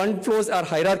goes. The fund flows are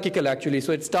hierarchical actually.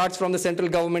 So it starts from the central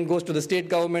government, goes to the state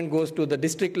government, goes to the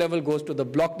district level, goes to the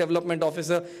block development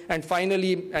officer, and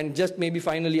finally, and just maybe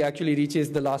finally actually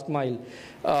reaches the last mile.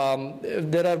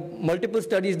 There are multiple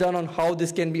studies done on how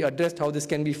this can be addressed, how this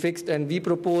can be fixed, and we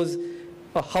propose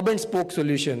a hub and spoke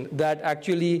solution that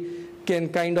actually can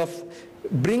kind of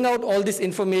bring out all this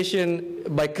information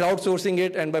by crowdsourcing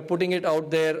it and by putting it out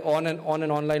there on an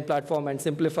online platform and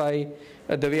simplify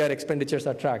the way our expenditures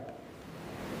are tracked.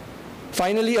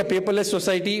 Finally, a paperless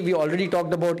society. We already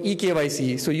talked about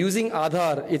eKYC. So using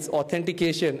Aadhaar, its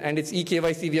authentication, and its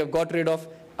eKYC, we have got rid of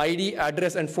ID,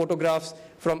 address, and photographs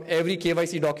from every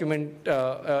KYC document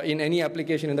in any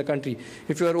application in the country.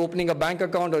 If you are opening a bank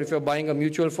account, or if you're buying a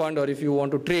mutual fund, or if you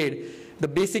want to trade, the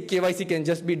basic KYC can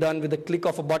just be done with the click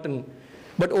of a button.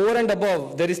 But over and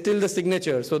above, there is still the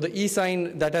signature. So the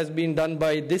e-sign that has been done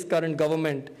by this current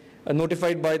government,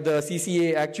 notified by the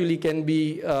CCA, actually can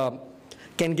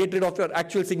get rid of your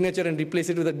actual signature and replace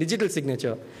it with a digital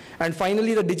signature. And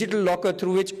finally, the digital locker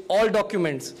through which all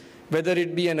documents, whether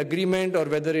it be an agreement or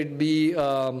whether it be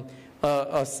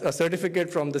a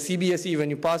certificate from the CBSE when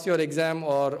you pass your exam,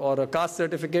 or a caste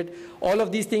certificate, all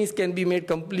of these things can be made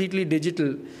completely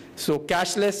digital. So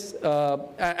cashless,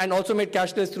 and also made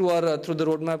cashless through the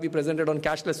roadmap we presented on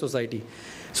cashless society.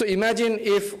 So imagine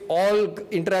if all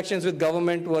interactions with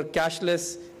government were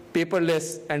cashless,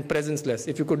 paperless, and presenceless.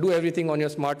 If you could do everything on your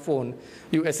smartphone,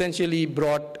 you essentially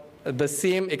brought the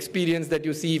same experience that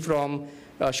you see from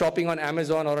shopping on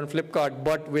Amazon or on Flipkart,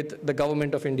 but with the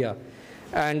government of India.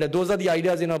 And those are the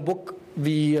ideas in our book.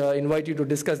 We invite you to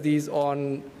discuss these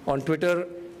on Twitter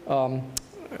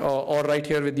or right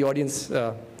here with the audience.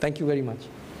 Thank you very much.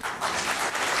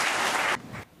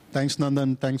 Thanks,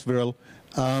 Nandan. Thanks, Viral.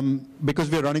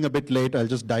 Because we're running a bit late, I'll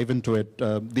just dive into it.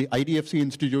 The IDFC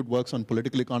Institute works on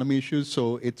political economy issues,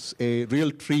 so it's a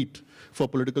real treat for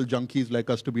political junkies like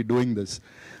us to be doing this.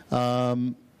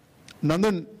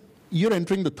 Nandan, you're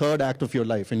entering the third act of your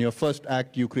life. In your first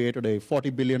act, you created a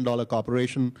 $40 billion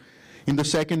corporation. In the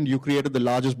second, you created the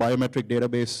largest biometric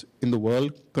database in the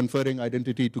world, conferring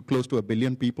identity to close to 1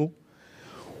 billion people.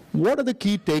 What are the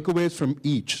key takeaways from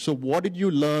each? So what did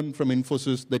you learn from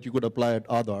Infosys that you could apply at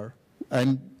Aadhaar?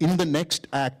 And in the next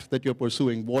act that you're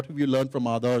pursuing, what have you learned from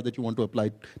Aadhaar that you want to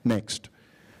apply next?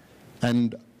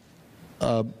 And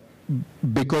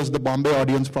because the Bombay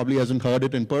audience probably hasn't heard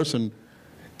it in person,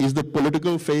 Is the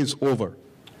political phase over?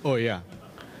 Oh, yeah.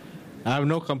 I have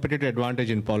no competitive advantage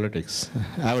in politics.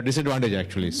 I have a disadvantage,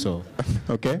 actually, so.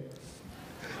 Okay.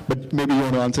 But maybe you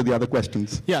want to answer the other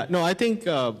questions. Yeah, no, I think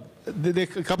there are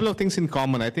a couple of things in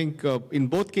common. I think in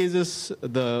both cases,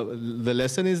 the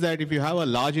lesson is that if you have a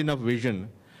large enough vision,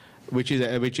 which you're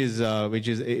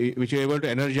able to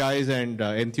energize and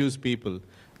enthuse people,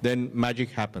 then magic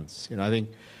happens. I think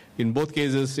in both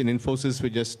cases, in Infosys,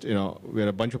 we're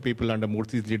a bunch of people under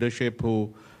Murthy's leadership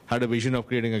who had a vision of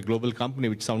creating a global company,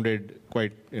 which sounded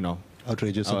quite,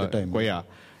 outrageous at the time. Yeah.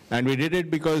 And we did it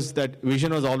because that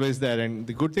vision was always there. And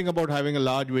the good thing about having a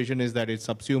large vision is that it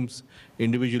subsumes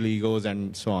individual egos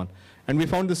and so on. And we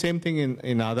found the same thing in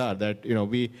Aadhaar, that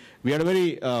we had a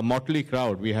very motley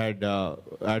crowd. We had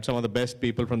some of the best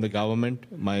people from the government.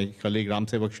 My colleague Ram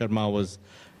Sevak Sharma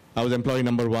I was employee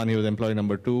number 1, he was employee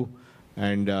number 2.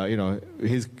 And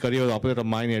his career was opposite of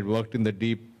mine. He had worked in the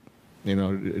deep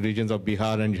regions of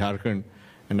Bihar and Jharkhand.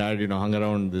 And I had, hung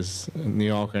around this New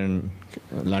York and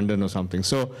London or something.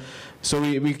 So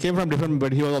we came from different,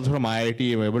 but he was also from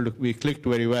IIT. We clicked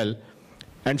very well.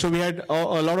 And so we had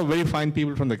a lot of very fine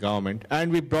people from the government.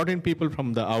 And we brought in people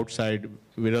from the outside.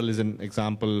 Viral is an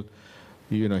example.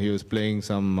 He was playing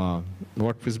some,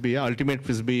 Frisbee? Yeah, Ultimate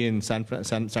Frisbee in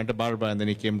Santa Barbara, and then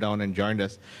he came down and joined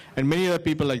us. And many other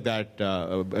people like that,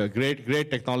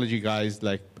 great technology guys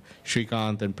like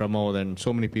Shrikant and Pramod and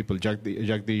so many people,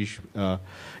 Jagdish,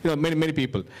 many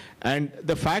people. And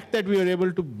the fact that we were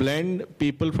able to blend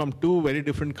people from two very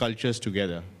different cultures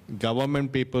together,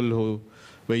 government people who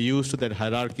were used to that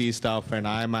hierarchy stuff, and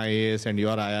I am IAS and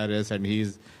you're IRS and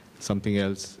he's something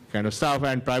else kind of stuff,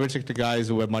 and private sector guys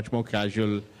who were much more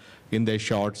casual in their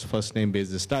shorts, first name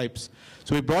basis types.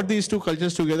 So we brought these two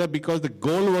cultures together because the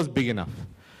goal was big enough.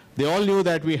 They all knew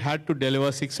that we had to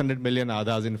deliver 600 million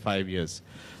Aadhaars in 5 years.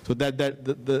 So that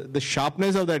the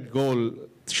sharpness of that goal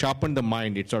sharpened the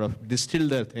mind. It sort of distilled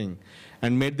their thing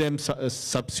and made them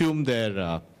subsume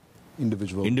their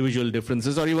individual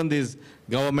differences, or even these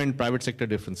government, private sector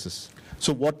differences.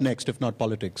 So what next, if not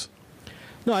politics?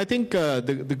 No, I think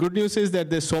the good news is that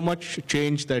there's so much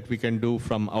change that we can do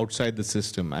from outside the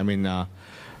system. I mean,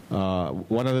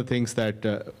 one of the things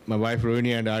that my wife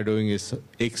Rohini and I are doing is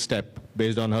EkStep,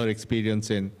 based on her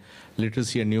experience in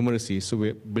literacy and numeracy. So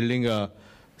we're building a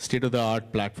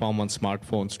state-of-the-art platform on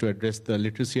smartphones to address the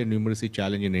literacy and numeracy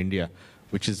challenge in India,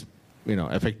 which is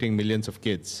affecting millions of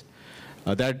kids.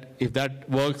 That if that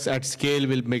works at scale,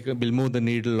 will move the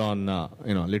needle on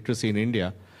literacy in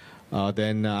India.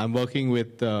 Then I'm working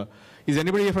with. Is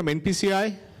anybody here from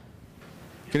NPCI?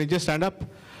 Can you just stand up?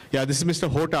 Yeah, this is Mr.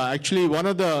 Hota. Actually, one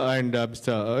of the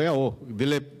Mr.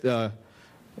 Dilip,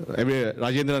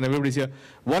 Rajendra, and everybody's here.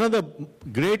 One of the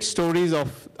great stories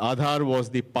of Aadhaar was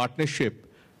the partnership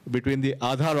between the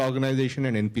Aadhaar organization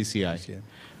and NPCI. Yeah.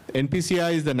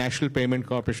 NPCI is the National Payment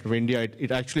Corporation of India.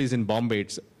 It actually is in Bombay.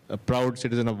 It's a proud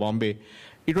citizen of Bombay.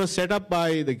 It was set up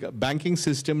by the banking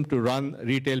system to run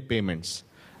retail payments.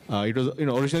 It was,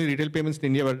 originally retail payments in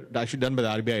India were actually done by the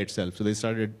RBI itself. So they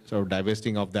started sort of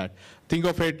divesting of that. Think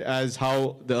of it as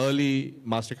how the early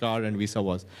MasterCard and Visa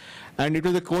was. And it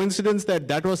was a coincidence that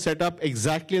that was set up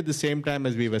exactly at the same time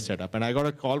as we were set up. And I got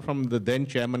a call from the then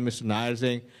chairman, Mr. Nair,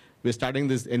 saying, we're starting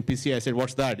this NPC. I said,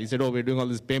 what's that? He said, oh, we're doing all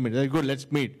this payment. I said, good,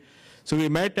 let's meet. So we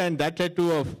met, and that led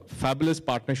to a fabulous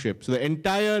partnership. So the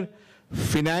entire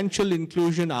financial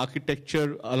inclusion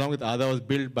architecture, along with Aadhaar, was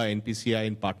built by NPCI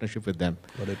in partnership with them.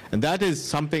 And that is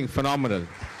something phenomenal.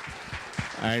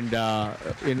 And I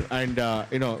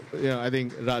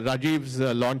think Rajiv's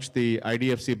launched the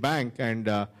IDFC Bank, and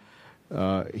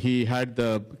he had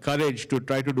the courage to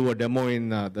try to do a demo in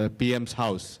the PM's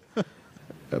house.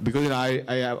 Because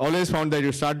I always found that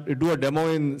you do a demo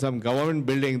in some government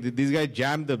building, these guys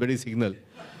jam the very signal.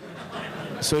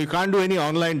 So you can't do any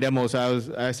online demos.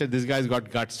 I said, this guy's got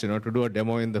guts, to do a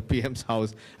demo in the PM's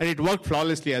house. And it worked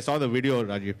flawlessly. I saw the video,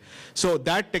 Rajiv. So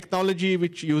that technology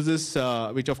which uses,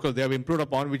 which of course they have improved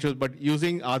upon, but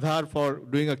using Aadhaar for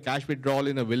doing a cash withdrawal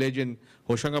in a village in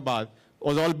Hoshangabad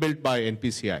was all built by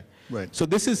NPCI. Right. So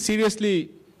this is seriously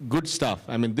good stuff.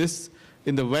 I mean, this,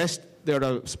 in the West, they would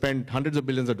have spent hundreds of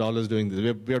billions of dollars doing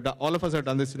this. All of us have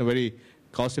done this in a very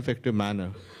cost-effective manner.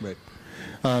 Right.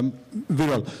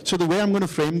 Viral, so the way I'm going to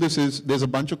frame this is there's a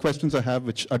bunch of questions I have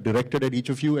which are directed at each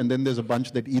of you, and then there's a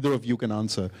bunch that either of you can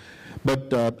answer.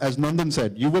 But as Nandan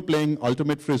said, you were playing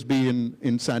Ultimate Frisbee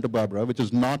in Santa Barbara, which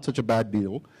is not such a bad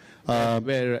deal.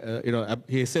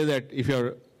 He said that if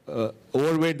you're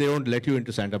overweight, they don't let you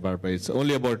into Santa Barbara. It's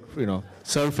only about,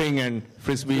 surfing and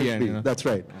Frisbee. And, That's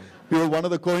right. You were one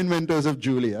of the co-inventors of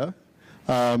Julia.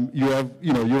 You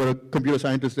were a computer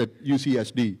scientist at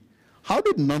UCSD. How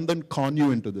did Nandan con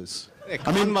you into this?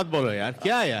 I mean, mat bolo yaar.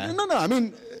 Kya yaar? No, I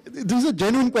mean, this is a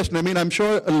genuine question. I mean, I'm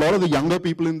sure a lot of the younger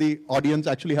people in the audience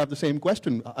actually have the same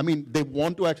question. I mean, they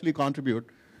want to actually contribute.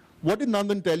 What did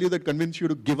Nandan tell you that convinced you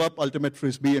to give up ultimate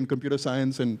frisbee and computer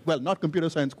science and, well, not computer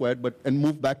science quite, and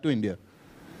move back to India?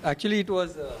 Actually, it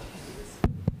was...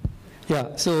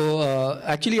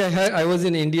 actually I was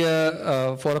in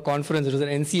India for a conference. It was an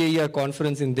NCAER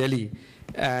conference in Delhi.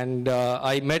 And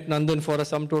I met Nandan for a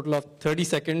sum total of 30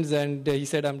 seconds, and he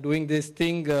said, I'm doing this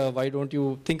thing, why don't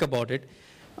you think about it?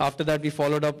 After that, we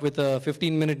followed up with a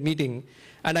 15-minute meeting.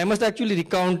 And I must actually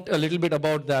recount a little bit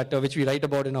about that, which we write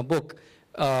about in our book.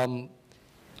 I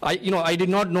did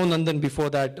not know Nandan before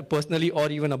that personally or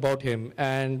even about him,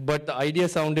 but the idea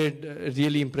sounded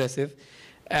really impressive.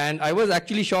 And I was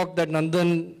actually shocked that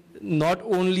Nandan not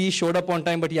only showed up on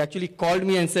time, but he actually called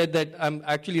me and said that I'm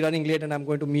actually running late and I'm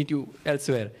going to meet you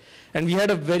elsewhere. And we had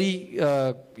a very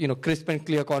crisp and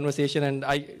clear conversation, and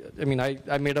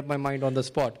I made up my mind on the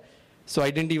spot. So I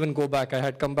didn't even go back. I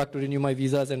had come back to renew my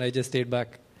visas, and I just stayed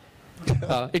back.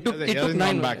 It took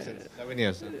 9 months. 7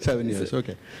 years. 7 years,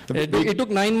 okay. It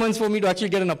took 9 months for me to actually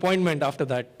get an appointment after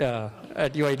that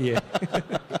at UIDA.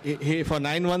 For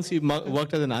 9 months, he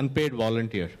worked as an unpaid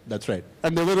volunteer. That's right.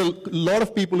 And there were a lot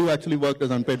of people who actually worked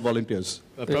as unpaid volunteers.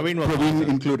 Praveen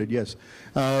included, yes.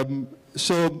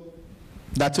 So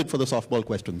that's it for the softball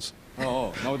questions.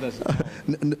 Now that's...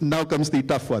 Now comes the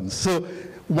tough ones. So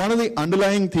one of the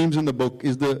underlying themes in the book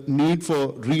is the need for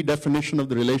redefinition of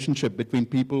the relationship between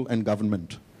people and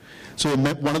government. So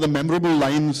one of the memorable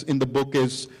lines in the book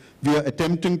is, we are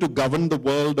attempting to govern the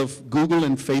world of Google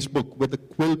and Facebook with a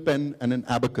quill pen and an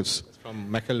abacus. It's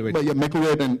from McElwain.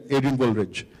 McElwain and Adrian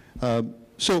Woolridge.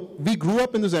 So we grew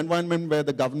up in this environment where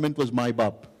the government was my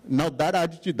bop. Now that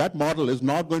attitude, that model is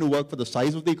not going to work for the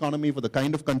size of the economy, for the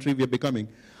kind of country we are becoming.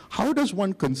 How does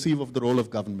one conceive of the role of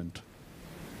government?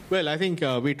 Well, I think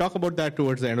we talk about that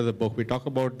towards the end of the book. We talk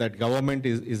about that government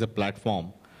is a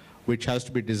platform which has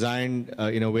to be designed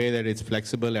in a way that it's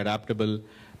flexible, adaptable,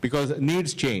 because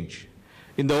needs change.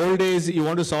 In the old days, you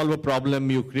want to solve a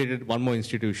problem, you created one more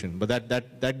institution, but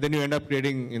then you end up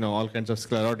creating all kinds of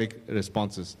sclerotic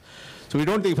responses. So we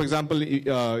don't think, for example,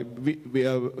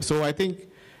 so I think,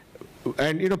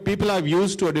 and people are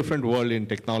used to a different world in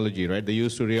technology, right? They're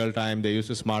used to real time, they're used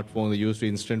to smartphones, they're used to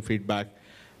instant feedback.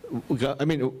 I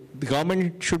mean, the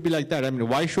government should be like that. I mean,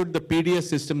 why should the PDS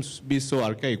systems be so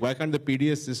archaic? Why can't the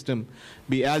PDS system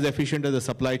be as efficient as the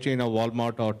supply chain of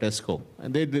Walmart or Tesco?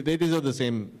 And they deserve the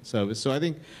same service. So I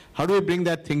think, how do we bring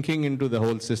that thinking into the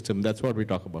whole system? That's what we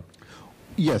talk about.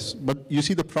 Yes, but you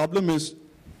see, the problem is,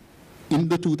 in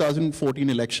the 2014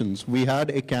 elections, we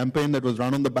had a campaign that was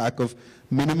run on the back of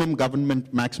minimum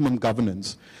government, maximum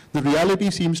governance. The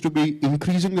reality seems to be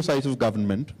increasing the size of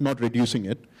government, not reducing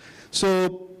it.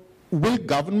 So will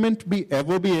government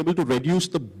ever be able to reduce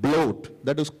the bloat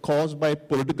that is caused by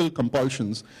political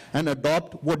compulsions and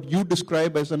adopt what you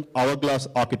describe as an hourglass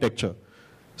architecture?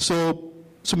 So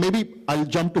maybe I'll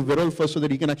jump to Viral first so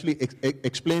that he can actually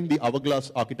explain the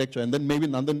hourglass architecture, and then maybe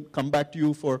Nandan come back to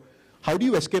you for how do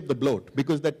you escape the bloat?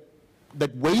 Because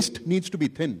that waste needs to be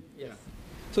thin. Yeah.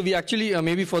 So we actually,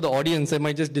 maybe for the audience, I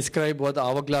might just describe what the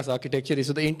hourglass architecture is.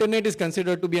 So the internet is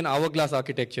considered to be an hourglass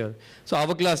architecture. So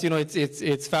hourglass,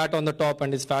 it's fat on the top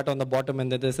and it's fat on the bottom,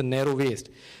 and then there's a narrow waist.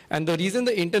 And the reason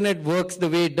the internet works the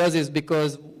way it does is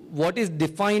because what is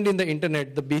defined in the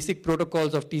internet, the basic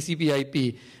protocols of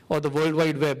TCP/IP or the World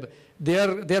Wide Web, they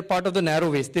are part of the narrow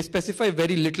waist. They specify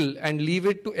very little and leave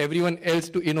it to everyone else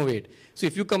to innovate. So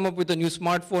if you come up with a new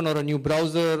smartphone or a new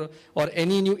browser or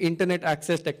any new internet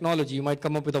access technology, you might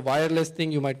come up with a wireless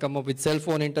thing, you might come up with cell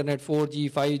phone internet, 4G,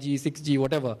 5G, 6G,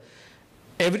 whatever.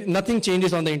 Nothing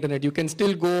changes on the internet. You can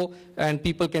still go and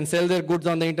people can sell their goods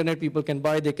on the internet, people can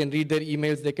buy, they can read their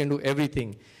emails, they can do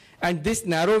everything. And this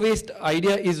narrow waist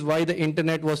idea is why the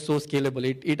internet was so scalable.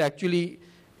 It actually,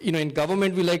 in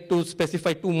government we like to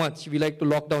specify too much. We like to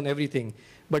lock down everything.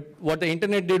 But what the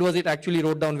internet did was it actually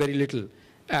wrote down very little.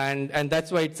 And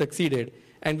that's why it succeeded.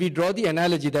 And we draw the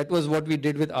analogy. That was what we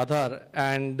did with Aadhaar.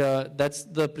 And that's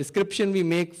the prescription we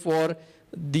make for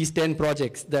these 10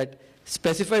 projects, that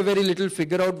specify very little,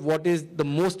 figure out what is the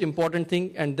most important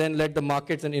thing, and then let the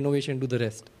markets and innovation do the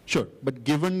rest. Sure. But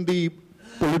given the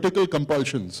political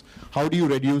compulsions, how do you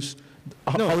reduce,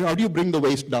 how do you bring the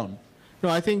waste down? No,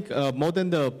 I think more than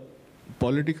the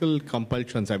political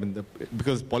compulsions, I mean,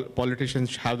 because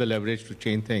politicians have the leverage to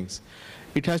change things,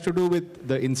 it has to do with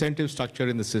the incentive structure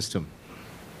in the system.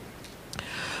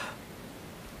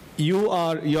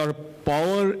 Your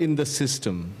power in the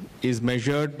system is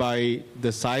measured by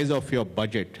the size of your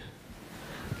budget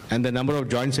and the number of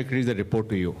joint secretaries that report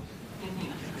to you.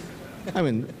 I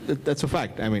mean, that's a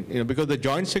fact. I mean, because the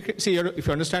joint secretary, see, if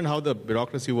you understand how the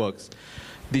bureaucracy works,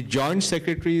 the joint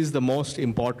secretary is the most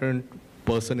important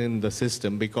person in the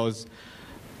system because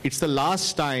it's the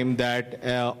last time that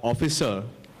an officer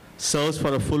serves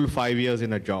for a full 5 years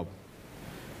in a job.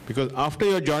 Because after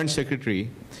you're joint secretary,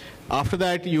 after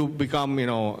that you become,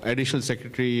 additional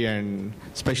secretary and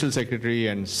special secretary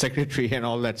and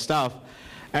all that stuff.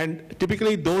 And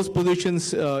typically those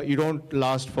positions, you don't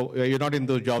last for, you're not in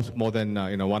those jobs more than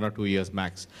 1 or 2 years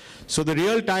max. So the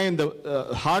real time,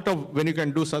 the heart of when you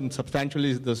can do something substantial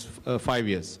is this 5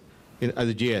 years as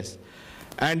a GS.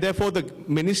 And therefore the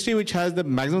ministry which has the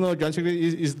maximum of joint secretary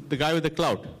is the guy with the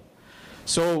clout.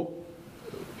 So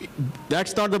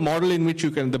that's not the model in which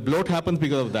you can, the bloat happens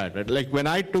because of that. Right? Like when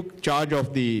I took charge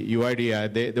of the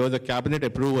UIDI, there was a cabinet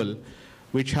approval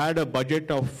which had a budget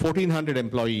of 1,400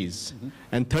 employees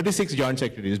and 36 joint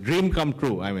secretaries. Dream come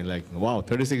true. I mean, like, wow,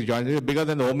 36 joint secretaries, bigger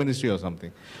than the Home Ministry or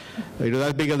something. It was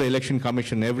as big as the Election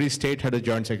Commission. Every state had a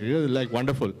joint secretary. It was like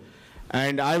wonderful.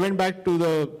 And I went back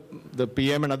to the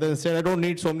PM and others and said, I don't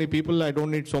need so many people, I don't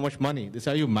need so much money. They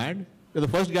said, are you mad? You're the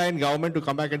first guy in government to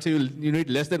come back and say you need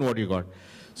less than what you got.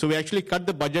 So we actually cut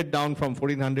the budget down from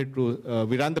 1,400 to,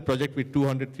 we ran the project with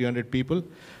 200, 300 people.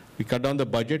 We cut down the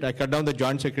budget. I cut down the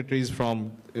joint secretaries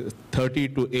from 30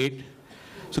 to 8.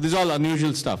 So this is all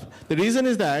unusual stuff. The reason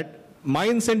is that my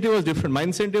incentive was different. My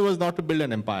incentive was not to build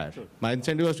an empire. Sure. My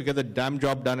incentive was to get the damn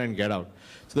job done and get out.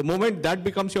 So the moment that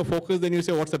becomes your focus, then you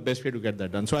say, what's the best way to get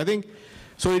that done? So I think,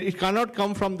 so it cannot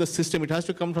come from the system. It has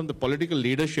to come from the political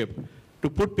leadership to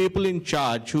put people in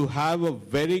charge who have a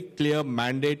very clear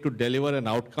mandate to deliver an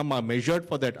outcome, are measured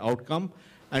for that outcome,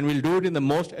 and will do it in the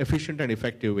most efficient and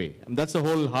effective way. And that's the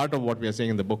whole heart of what we are saying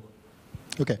in the book.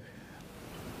 Okay.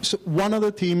 So one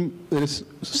other theme that is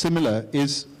similar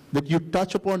is that you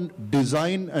touch upon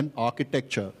design and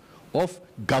architecture of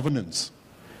governance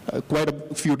quite a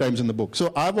few times in the book.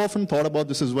 So I've often thought about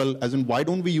this as well, as in why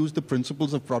don't we use the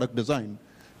principles of product design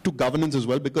to governance as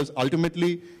well, because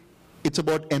ultimately it's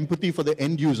about empathy for the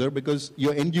end user, because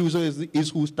your end user is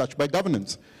who's touched by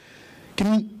governance.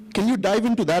 Can you dive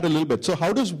into that a little bit? So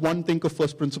how does one think of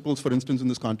first principles, for instance, in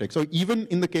this context? So even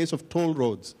in the case of toll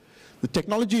roads, the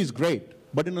technology is great,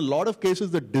 but in a lot of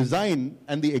cases, the design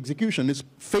and the execution is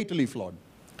fatally flawed.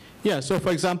 Yeah, so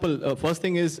for example, first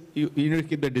thing is you need to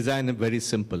keep the design very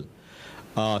simple.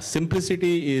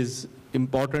 Simplicity is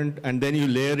important, and then you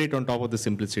layer it on top of the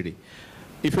simplicity.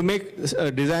 If you make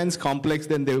designs complex,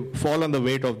 then they fall on the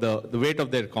weight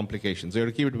of their complications. So you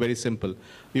have to keep it very simple.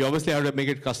 You obviously have to make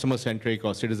it customer-centric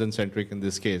or citizen-centric in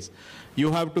this case.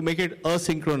 You have to make it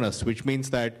asynchronous, which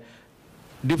means that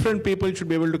different people should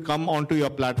be able to come onto your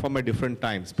platform at different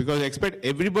times. Because expect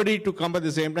everybody to come at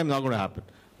the same time is not going to happen.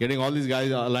 Getting all these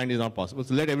guys aligned is not possible.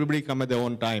 So let everybody come at their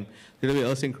own time. It will be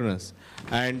asynchronous.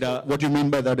 And what you mean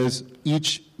by that is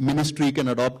each ministry can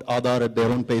adopt Aadhaar at their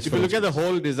own pace. If you look at the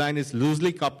whole design, it's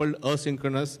loosely coupled,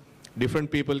 asynchronous.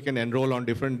 Different people can enroll on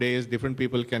different days. Different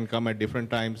people can come at different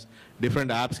times.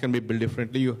 Different apps can be built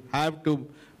differently. You have to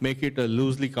make it a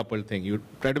loosely coupled thing. You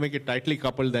try to make it tightly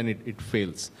coupled, then it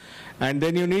fails. And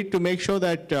then you need to make sure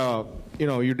that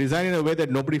you design in a way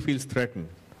that nobody feels threatened.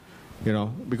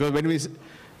 Because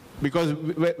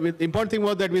the important thing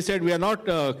was that we said we are not,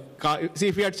 see,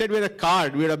 if we had said we're a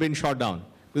card, we would have been shot down.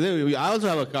 I also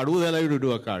have a card. Who the hell are you to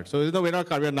do a card? So no, we're not a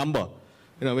card, we're a number.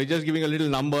 We're just giving a little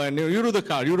number, and you do the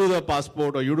card, you do the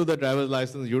passport, or you do the driver's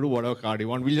license, you do whatever card you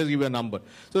want. We'll just give you a number.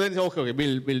 So then it's okay,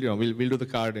 we'll do the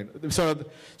card. So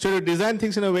you design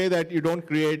things in a way that you don't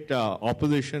create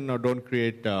opposition or don't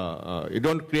create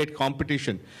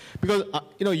competition, because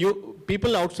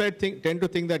people outside tend to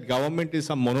think that government is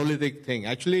some monolithic thing.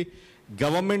 Actually,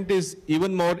 government is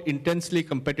even more intensely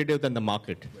competitive than the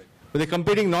market. But they're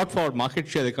competing not for market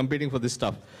share, they're competing for this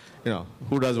stuff.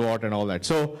 Who does what and all that.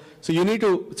 So you need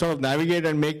to sort of navigate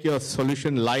and make your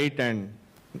solution light and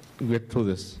get through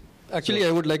this. Actually,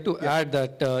 I would like to add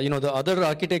that, the other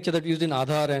architecture that we used in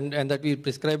Aadhaar and that we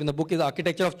prescribe in the book is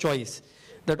architecture of choice.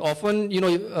 That often,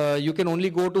 you can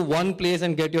only go to one place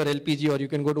and get your LPG, or you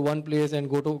can go to one place and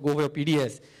go for your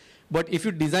PDS. But if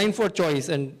you design for choice,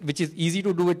 and which is easy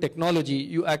to do with technology,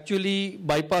 you actually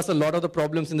bypass a lot of the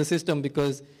problems in the system,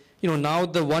 because now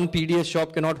the one PDS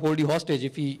shop cannot hold you hostage.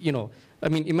 If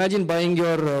imagine buying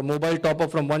your mobile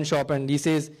top-up from one shop and he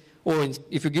says, oh,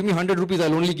 if you give me 100 rupees,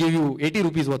 I'll only give you 80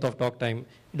 rupees worth of talk time.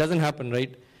 It doesn't happen,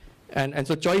 right? And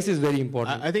so choice is very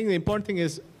important. I think the important thing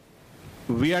is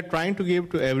we are trying to give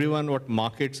to everyone what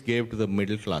markets gave to the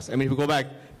middle class. I mean, if you go back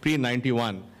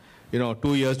pre-91,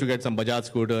 2 years to get some Bajaj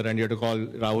scooter, and you had to call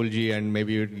Rahulji and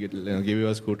maybe give you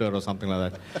a scooter or something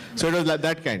like that. So it was like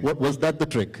that kind. What was that the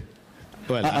trick?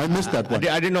 Well, I missed that one.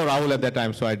 I didn't know Rahul at that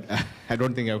time, so I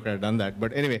don't think I could have done that.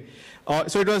 But anyway,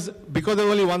 so it was because there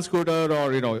was only one scooter,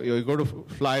 or you go to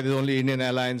fly, there's only Indian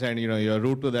Airlines, and you're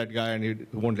rude to that guy, and he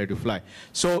won't let you fly.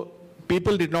 So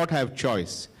people did not have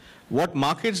choice. What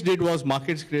markets did was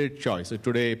markets created choice. So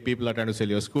today, people are trying to sell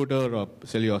you a scooter or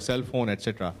sell you a cell phone,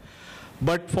 etc.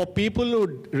 But for people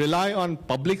who rely on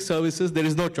public services, there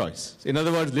is no choice. In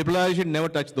other words, liberalization never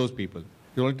touched those people.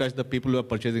 It only touched the people who have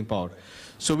purchasing power.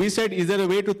 So we said, is there a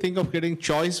way to think of getting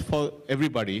choice for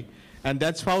everybody? And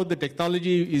that's how the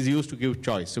technology is used to give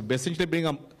choice. So essentially bring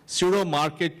a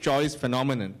pseudo-market choice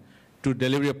phenomenon to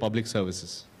delivery of public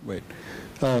services. Right.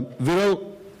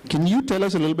 Viral, can you tell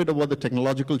us a little bit about the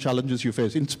technological challenges you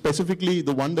face? And specifically,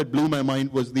 the one that blew my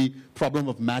mind was the problem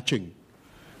of matching.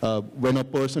 When a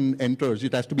person enters,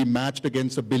 it has to be matched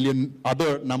against a billion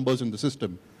other numbers in the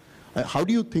system. How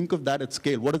do you think of that at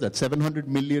scale? What is that, 700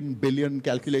 million, billion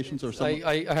calculations or something?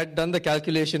 I had done the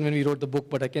calculation when we wrote the book,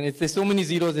 but there's so many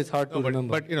zeros, it's hard to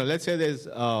remember. But let's say there's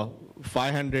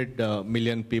 500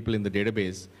 million people in the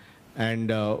database, and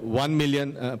 1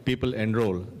 million people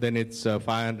enroll, then it's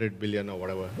 500 billion or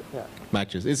whatever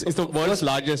matches. It's the world's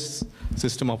largest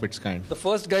system of its kind. The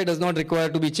first guy does not require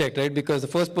to be checked, right? Because the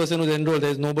first person who's enrolled,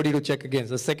 there's nobody to check against.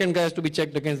 The second guy has to be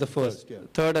checked against the first.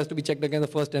 Third has to be checked against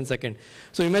the first and second.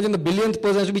 So imagine the billionth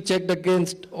person has to be checked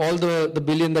against all the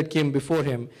billion that came before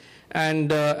him.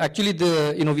 And actually,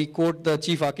 we quote the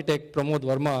chief architect, Pramod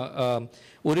Verma.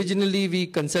 Originally, we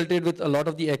consulted with a lot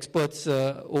of the experts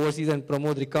overseas, and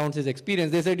Pramod recounts his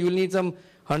experience. They said you'll need some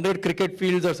 100 cricket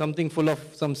fields or something full of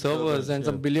some servers and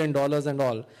some $1 billion and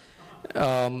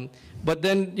all. But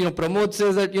then, Pramod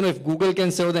says that, if Google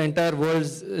can serve the entire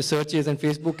world's searches and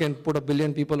Facebook can put 1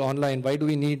 billion people online, why do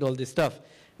we need all this stuff?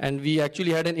 And we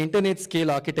actually had an internet scale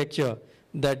architecture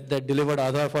that delivered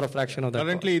Aadhaar for a fraction of that.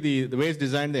 Currently, the way it's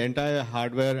designed, the entire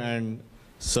hardware and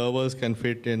servers can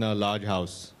fit in a large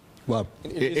house. Wow.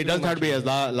 It doesn't have to be as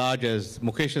large as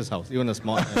Mukesh's house, even a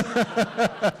small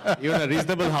even a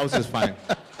reasonable house is fine.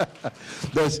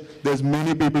 There's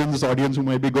many people in this audience who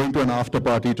might be going to an after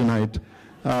party tonight.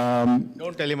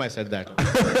 Don't tell him I said that.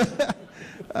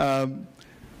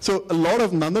 So a lot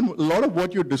of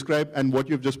what you described and what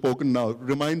you've just spoken now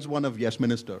reminds one of Yes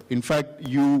Minister. In fact,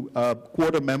 you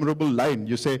quote a memorable line.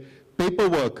 You say,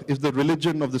 paperwork is the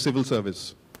religion of the civil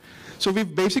service. So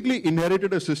we've basically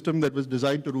inherited a system that was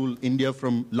designed to rule India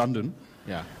from London.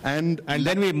 Yeah. And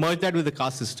then we merged that with the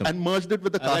caste system. And merged it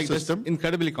with the caste system.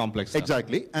 Incredibly complex stuff.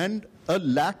 Exactly. And a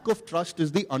lack of trust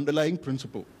is the underlying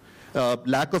principle.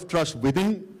 Lack of trust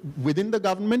within the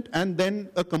government, and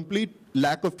then a complete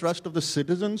lack of trust of the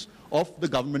citizens of the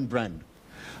government brand.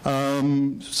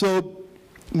 So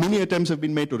many attempts have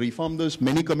been made to reform this.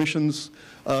 Many commissions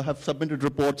have submitted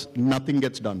reports. Nothing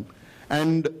gets done.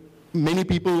 And many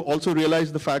people also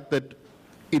realize the fact that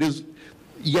it is,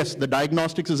 yes, the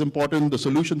diagnostics is important, the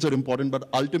solutions are important, but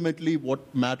ultimately what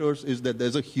matters is that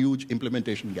there's a huge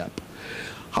implementation gap.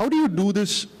 How do you do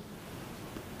this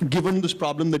given this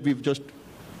problem that we've just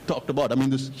talked about? I mean,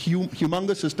 this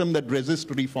humongous system that resists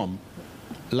reform.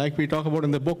 Like we talk about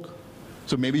in the book.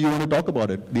 So maybe you want to talk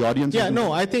about it. The audience. Yeah,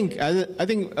 no, I think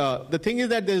the thing is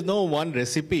that there's no one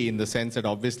recipe in the sense that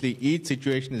obviously each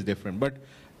situation is different. But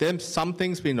there's some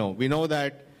things we know. We know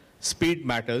that speed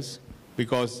matters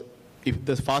because if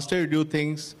the faster you do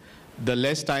things, the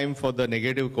less time for the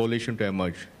negative coalition to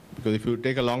emerge. Because if you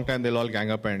take a long time, they'll all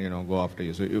gang up and go after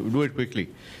you. So you do it quickly.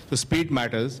 So speed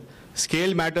matters.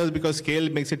 Scale matters because scale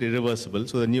makes it irreversible.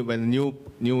 So when the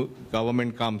new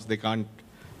government comes, they can't,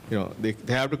 they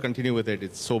have to continue with it.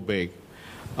 It's so big.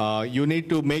 You need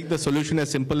to make the solution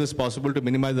as simple as possible to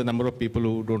minimize the number of people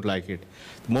who don't like it.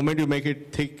 The moment you make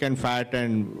it thick and fat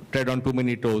and tread on too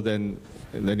many toes, then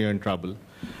you're in trouble.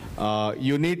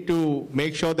 You need to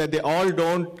make sure that they all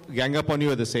don't gang up on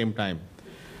you at the same time.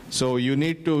 So you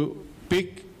need to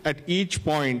pick at each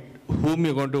point whom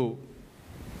you're going to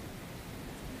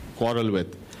quarrel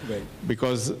with. Right.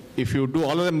 Because if you do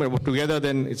all of them together,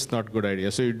 then it's not a good idea.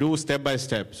 So you do step by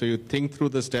step. So you think through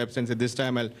the steps and say, this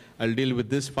time I'll deal with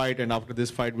this fight, and after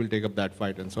this fight, we'll take up that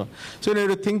fight, and so on. So you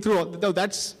need to think through.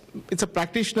 It's a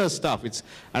practitioner stuff. And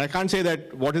I can't say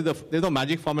that there's no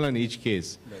magic formula in each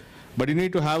case. Right. But you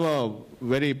need to have a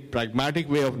very pragmatic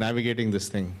way of navigating this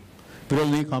thing. Viral,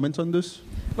 any comments on this?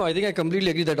 No, I think I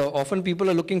completely agree that often people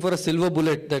are looking for a silver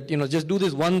bullet that, just do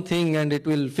this one thing and it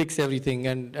will fix everything.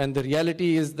 And the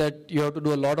reality is that you have to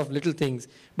do a lot of little things,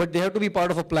 but they have to be part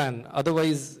of a plan.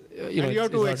 Otherwise, and you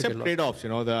have to accept trade-offs.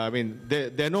 There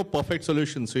are no perfect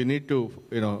solutions. So you need to,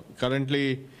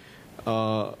 Currently,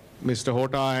 Mr.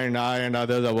 Hota and I and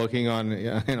others are working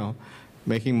on,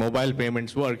 making mobile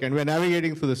payments work, and we're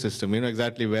navigating through the system. You know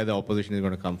exactly where the opposition is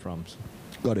going to come from. So.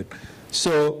 Got it.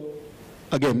 So,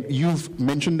 again, you've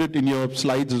mentioned it in your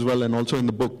slides as well and also in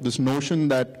the book, this notion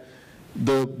that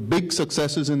the big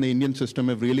successes in the Indian system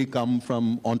have really come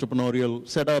from entrepreneurial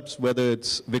setups, whether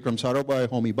it's Vikram Sarabhai,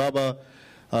 Homi Bhabha,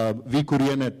 V.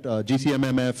 Kurian at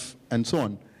GCMMF, and so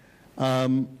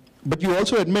on. But you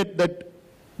also admit that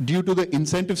due to the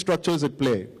incentive structures at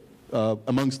play,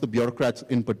 amongst the bureaucrats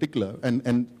in particular,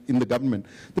 and in the government,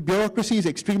 the bureaucracy is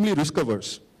extremely risk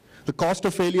averse. The cost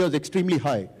of failure is extremely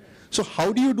high. So how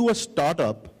do you do a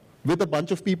startup with a bunch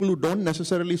of people who don't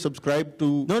necessarily subscribe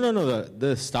to... No.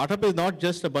 The startup is not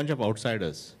just a bunch of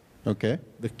outsiders. Okay.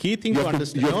 The key thing to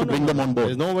understand... You have to bring them on board.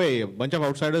 There's no way. A bunch of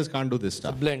outsiders can't do this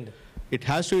stuff. It's a blend. It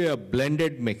has to be a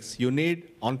blended mix. You need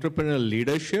entrepreneurial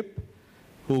leadership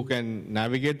who can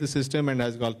navigate the system and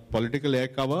has got political air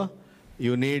cover.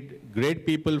 You need great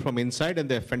people from inside, and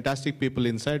they're fantastic people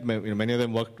inside. Many of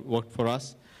them worked for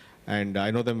us, and I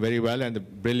know them very well, and they're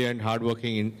brilliant,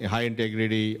 hardworking, high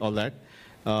integrity, all that.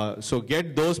 So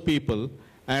get those people,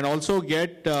 and also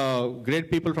get great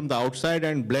people from the outside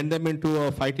and blend them into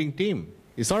a fighting team.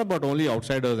 It's not about only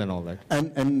outsiders and all that.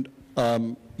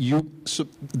 So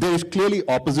there is clearly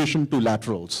opposition to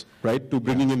laterals, right? To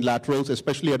bringing in laterals,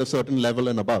 especially at a certain level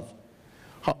and above.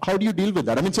 How do you deal with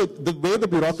that? I mean, so the way the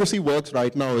bureaucracy works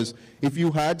right now is if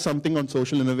you had something on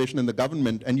social innovation in the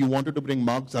government and you wanted to bring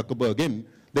Mark Zuckerberg in,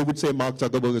 they would say Mark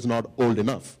Zuckerberg is not old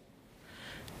enough.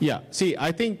 Yeah, see,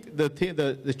 I think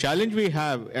the challenge we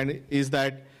have is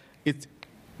that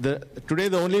today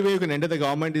the only way you can enter the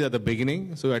government is at the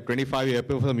beginning. So at 25 you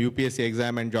appear for some UPSC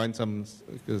exam and join some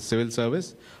civil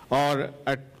service, or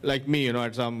like me,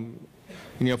 at some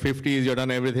in your 50s you've done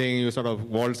everything, you sort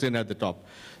of waltz in at the top.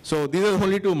 So these are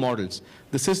only two models.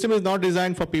 The system is not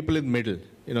designed for people in the middle.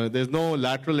 There's no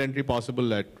lateral entry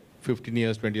possible at 15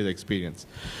 years, 20 years experience.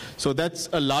 So that's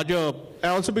a larger,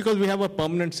 also because we have a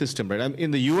permanent system, right? In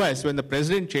the US, when the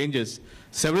president changes,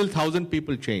 several thousand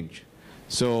people change.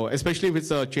 So especially if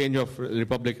it's a change of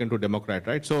Republican to Democrat,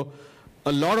 right? So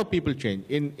a lot of people change.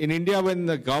 In India, when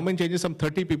the government changes, some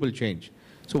 30 people change.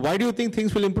 So why do you think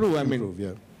things will improve?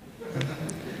 Yeah.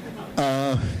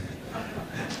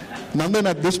 Nandan,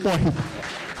 at this point,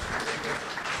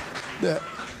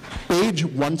 page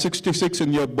 166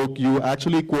 in your book, you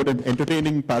actually quote an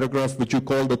entertaining paragraph which you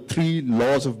call the 3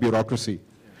 laws of bureaucracy.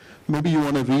 Maybe you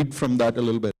want to read from that a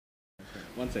little bit.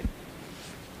 1 second.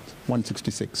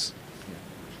 166.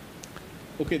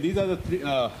 Okay, these are the 3,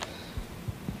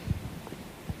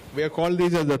 we are called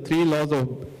these as the 3 laws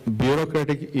of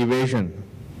bureaucratic evasion.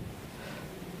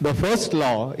 The first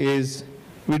law is,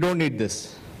 we don't need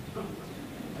this.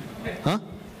 Huh?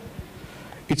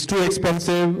 It's too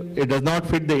expensive, it does not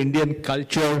fit the Indian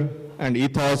culture and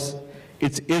ethos,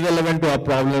 it's irrelevant to our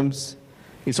problems,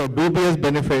 it's of dubious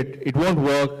benefit, it won't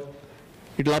work,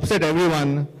 it'll upset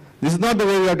everyone, this is not the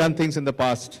way we have done things in the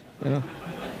past.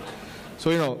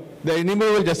 So, there are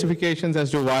innumerable justifications as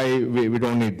to why we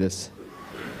don't need this.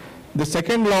 The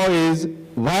second law is,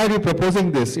 why are you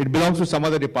proposing this? It belongs to some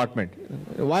other department.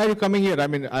 Why are you coming here? I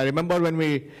mean, I remember when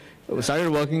we started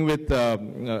working with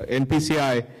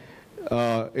NPCI,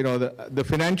 the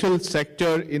financial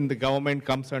sector in the government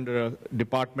comes under a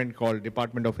department called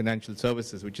Department of Financial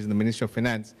Services, which is the Ministry of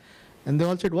Finance. And they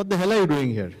all said, what the hell are you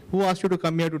doing here? Who asked you to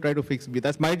come here to try to fix me?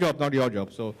 That's my job, not your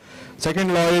job. So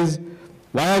second law is,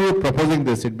 why are you proposing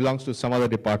this? It belongs to some other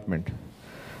department.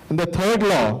 And the third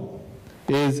law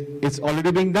is, it's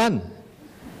already being done.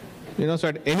 So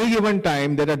at any given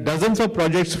time, there are dozens of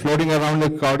projects floating around the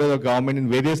corridors of government in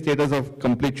various stages of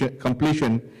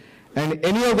completion, and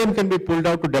any of them can be pulled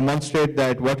out to demonstrate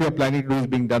that what you're planning to do is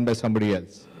being done by somebody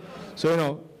else.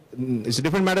 So, it's a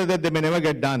different matter that they may never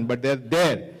get done, but they're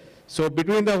there. So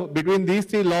between these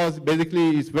 3 laws,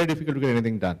 basically, it's very difficult to get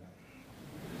anything done.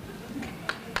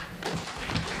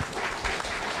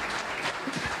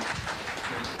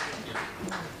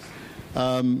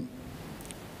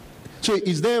 So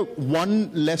is there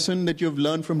one lesson that you've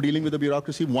learned from dealing with the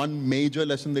bureaucracy, one major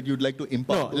lesson that you'd like to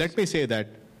impart? No, let me say that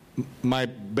my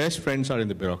best friends are in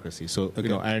the bureaucracy. So,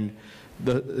 okay. And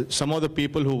some of the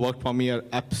people who work for me are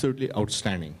absolutely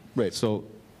outstanding. Right. So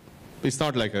it's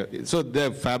not like so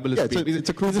they're fabulous people. It's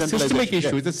a systemic issue.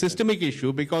 Yeah. It's a systemic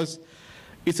issue because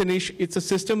it's a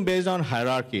system based on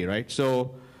hierarchy, right?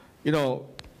 So,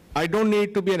 I don't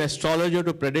need to be an astrologer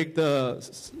to predict the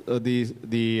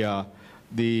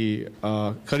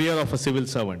career of a civil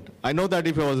servant. I know that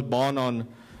if I was born on,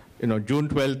 June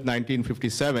 12th,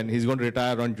 1957. He's going to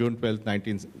retire on June 12th,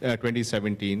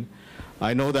 2017.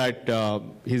 I know that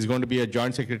he's going to be a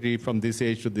joint secretary from this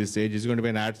age to this age. He's going to be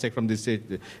an ad sec from this age.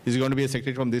 He's going to be a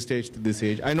secretary from this age to this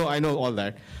age. I know all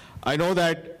that. I know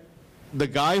that the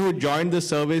guy who joined the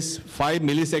service 5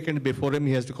 milliseconds before him,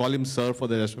 he has to call him sir for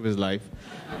the rest of his life.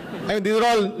 I mean, these are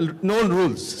all known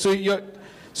rules.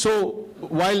 So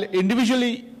while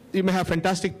individually you may have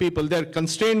fantastic people, they're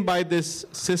constrained by this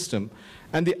system.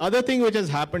 And the other thing which has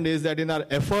happened is that in our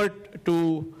effort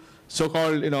to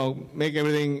so-called, make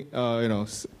everything,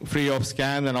 free of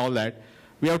scams and all that,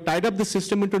 we have tied up the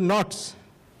system into knots,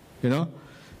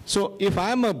 So if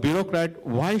I'm a bureaucrat,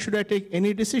 why should I take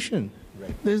any decision?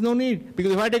 Right. There's no need.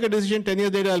 Because if I take a decision, 10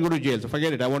 years later, I'll go to jail. So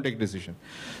forget it. I won't take a decision.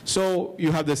 So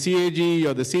you have the CAG,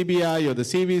 you're the CBI, you're the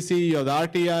CVC, you're the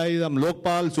RTI,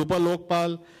 Lokpal, Super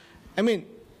Lokpal. I mean,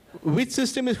 which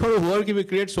system is going to work if we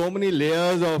create so many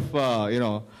layers of,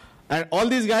 and all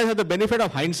these guys have the benefit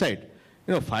of hindsight.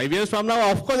 5 years from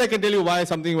now, of course I can tell you why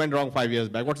something went wrong 5 years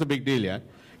back. What's the big deal, yeah?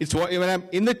 It's when I'm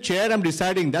in the chair, I'm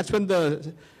deciding. That's when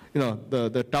the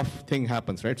tough thing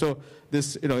happens, right? So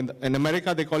this, in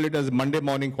America, they call it as Monday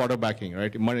morning quarterbacking,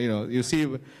 right? You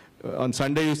see, on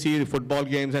Sunday you see football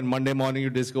games, and Monday morning you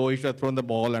just go, you should have thrown the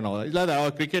ball and all that. It's like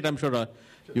that. Cricket, I'm sure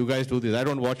you guys do this. I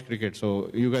don't watch cricket, so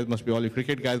you guys must be all, you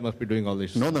cricket guys must be doing all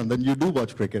this. No, then you do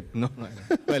watch cricket. No.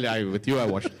 Well, with you I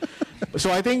watched.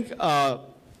 So I think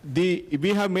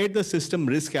we have made the system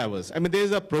risk averse. I mean, there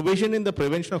is a provision in the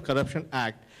Prevention of Corruption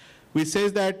Act which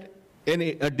says that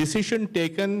a decision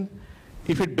taken,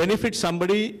 if it benefits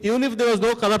somebody, even if there was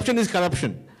no corruption, is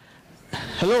corruption.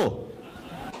 Hello?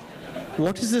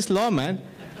 What is this law, man?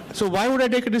 So why would I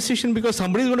take a decision because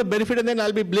somebody is going to benefit and then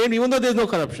I'll be blamed even though there's no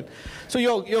corruption? So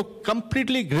you're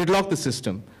completely gridlocked the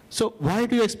system. So why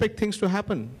do you expect things to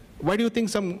happen? Why do you think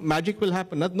some magic will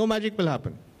happen? No magic will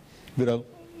happen. Viral?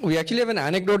 We actually have an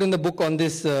anecdote in the book on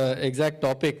this exact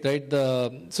topic, right?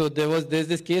 So there's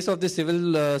this case of this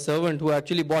civil servant who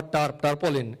actually bought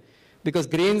tarpaulin, because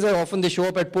grains are often, they show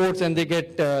up at ports and they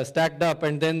get stacked up,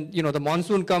 and then the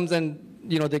monsoon comes and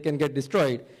they can get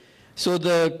destroyed. So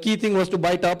the key thing was to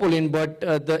buy tarpaulin, but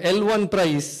the L1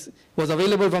 price was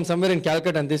available from somewhere in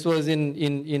Calcutta, and this was in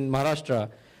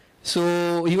Maharashtra.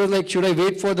 So he was like, should I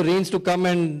wait for the rains to come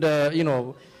and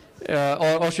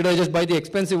or should I just buy the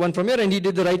expensive one from here? And he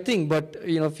did the right thing. But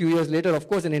a few years later, of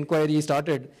course, an inquiry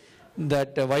started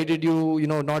that why did you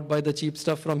not buy the cheap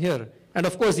stuff from here? And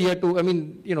of course, he had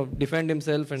to defend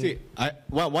himself. And see,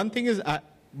 one thing is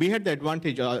we had the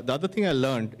advantage. The other thing I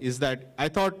learned is that I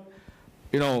thought,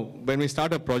 when we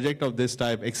start a project of this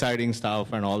type, exciting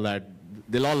stuff and all that,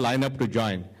 they'll all line up to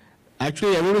join.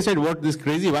 Actually, everybody said, what, this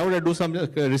crazy, why would I do some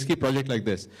risky project like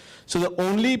this? So the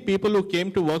only people who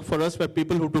came to work for us were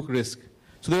people who took risk.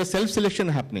 So there was self-selection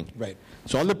happening. Right.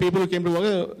 So all the people who came to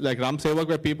work, like Ram Sevak,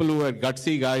 were people who were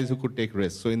gutsy guys who could take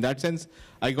risks. So in that sense,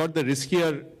 I got the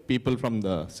riskier people from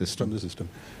the system.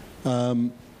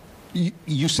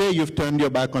 You say you've turned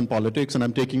your back on politics, and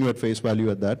I'm taking you at face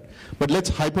value at that. But let's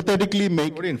hypothetically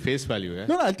make... What in face value, eh?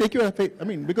 No, I'll take you at face...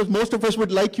 because most of us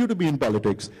would like you to be in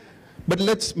politics. But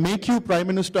let's make you Prime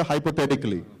Minister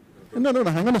hypothetically. No,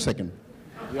 hang on a second.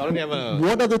 You already have a...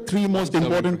 What are the three most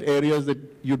important areas that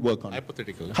you'd work on?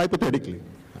 Hypothetically. Hypothetically.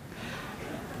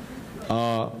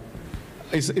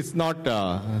 It's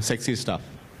not sexy stuff.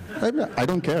 I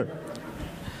don't care.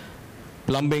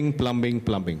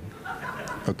 Plumbing.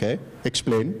 Okay,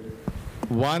 explain.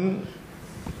 One,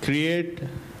 create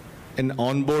an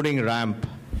onboarding ramp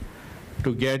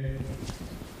to get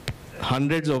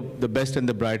hundreds of the best and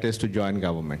the brightest to join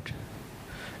government.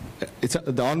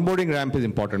 The onboarding ramp is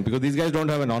important because these guys don't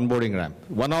have an onboarding ramp.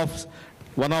 One-off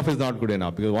is not good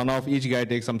enough because one-off, each guy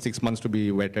takes some 6 months to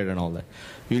be vetted and all that.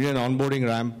 You need an onboarding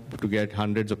ramp to get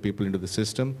hundreds of people into the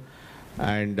system.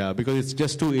 And because it's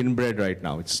just too inbred right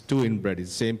now. It's too inbred. It's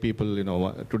the same people,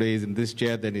 today he's in this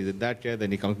chair, then he's in that chair,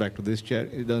 then he comes back to this chair.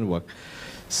 It doesn't work.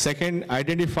 Second,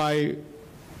 identify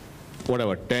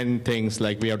 10 things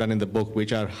like we have done in the book,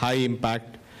 which are high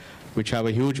impact, which have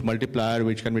a huge multiplier,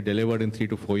 which can be delivered in 3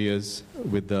 to 4 years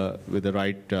with the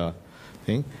right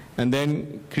thing. And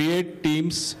then create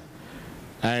teams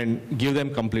and give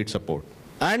them complete support.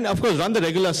 And of course, run the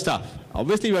regular stuff.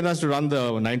 Obviously, one has to run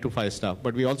the 9 to 5 stuff,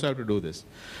 but we also have to do this.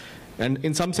 And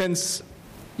in some sense,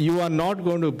 you are not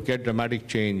going to get dramatic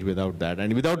change without that.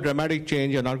 And without dramatic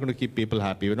change, you're not going to keep people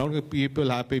happy. You're not going to keep people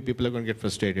happy, people are going to get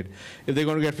frustrated. If they're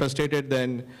going to get frustrated,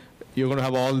 then you're going to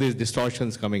have all these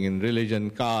distortions coming in, religion,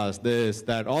 caste, this,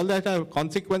 that. All that are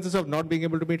consequences of not being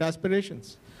able to meet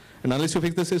aspirations. And unless you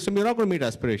fix the system, you're not going to meet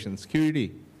aspirations.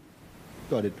 QED.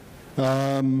 Got it.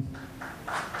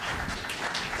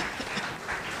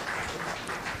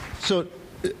 So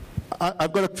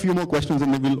I've got a few more questions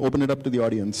and then we'll open it up to the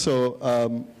audience.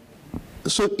 So,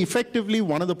 so effectively,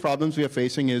 one of the problems we are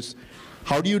facing is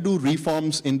how do you do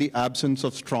reforms in the absence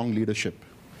of strong leadership?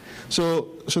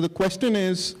 So the question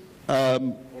is, what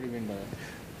do you mean by that?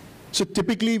 So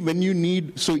typically when you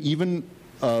need, so even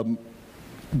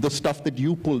the stuff that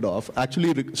you pulled off,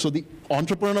 actually, so the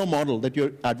entrepreneur model that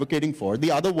you're advocating for,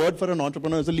 the other word for an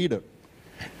entrepreneur is a leader.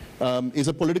 Is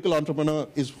a political entrepreneur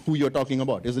is who you're talking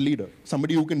about, is a leader.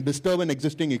 Somebody who can disturb an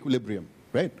existing equilibrium,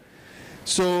 right?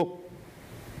 So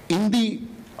in the,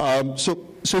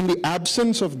 so in the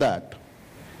absence of that,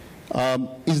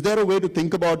 is there a way to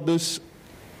think about this?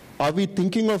 Are we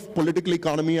thinking of political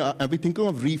economy? Are we thinking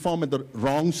of reform at the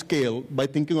wrong scale by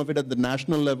thinking of it at the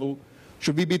national level?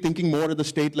 Should we be thinking more at the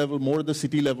state level, more at the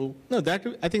city level? No,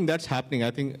 I think that's happening.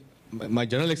 I think my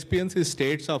general experience is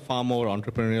states are far more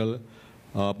entrepreneurial,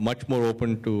 much more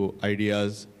open to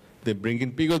ideas. They bring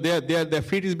in, because their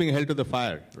feet is being held to the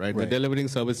fire, right? They're delivering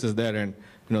services there, and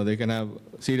they can have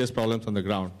serious problems on the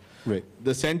ground. Right.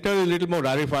 The center is a little more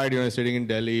rarefied, sitting in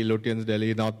Delhi, Lutyens,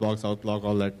 Delhi, North Block, South Block,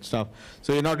 all that stuff.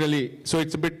 So you're not really, so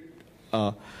it's a bit,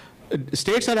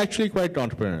 states are actually quite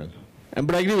entrepreneurial.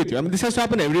 But I agree with you. I mean, this has to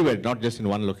happen everywhere, not just in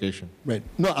one location. Right.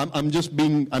 No, I'm just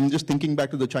thinking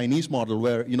back to the Chinese model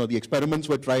where, the experiments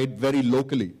were tried very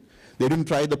locally. They didn't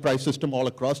try the price system all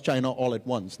across China all at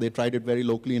once. They tried it very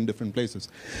locally in different places.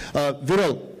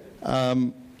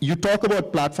 Viral, you talk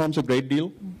about platforms a great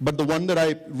deal, but the one that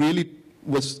I really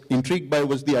was intrigued by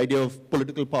was the idea of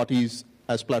political parties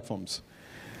as platforms.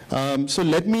 So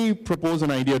let me propose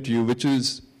an idea to you, which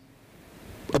is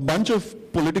a bunch of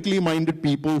politically minded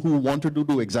people who wanted to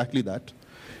do exactly that,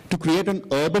 to create an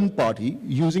urban party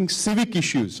using civic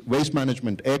issues, waste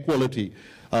management, air quality,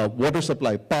 water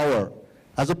supply, power,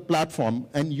 as a platform,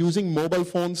 and using mobile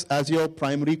phones as your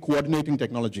primary coordinating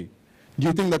technology. Do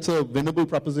you think that's a winnable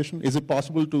proposition? Is it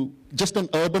possible to just an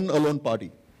urban alone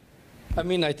party? I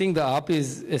mean, I think the AAP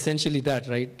is essentially that,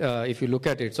 right? If you look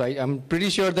at it. So I'm pretty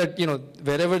sure that,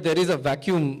 wherever there is a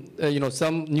vacuum,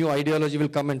 some new ideology will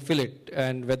come and fill it.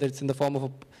 And whether it's in the form of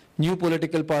a new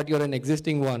political party or an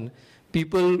existing one,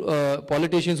 people,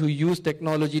 politicians who use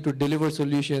technology to deliver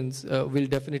solutions will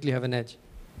definitely have an edge.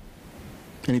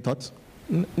 Any thoughts?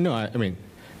 No, I mean,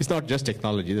 it's not just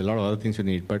technology. There are a lot of other things you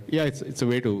need. But yeah, it's a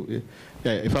way to,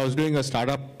 if I was doing a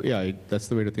startup, that's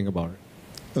the way to think about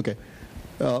it. Okay.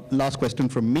 Last question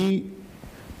from me,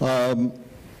 and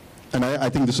I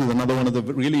think this is another one of the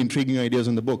really intriguing ideas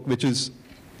in the book, which is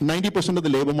 90% of the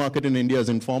labor market in India is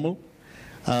informal,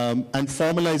 and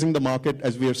formalizing the market,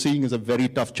 as we are seeing, is a very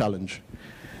tough challenge.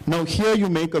 Now here you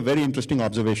make a very interesting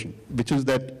observation, which is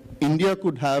that India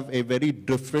could have a very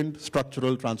different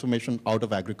structural transformation out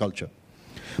of agriculture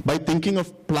by thinking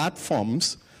of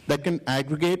platforms that can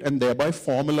aggregate and thereby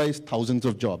formalize thousands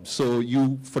of jobs. So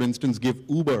you, for instance, give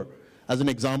Uber as an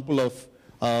example of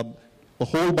a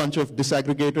whole bunch of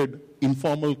disaggregated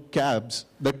informal cabs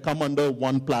that come under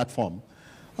one platform.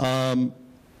 And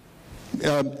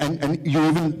you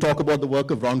even talk about the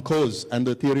work of Ron Coase and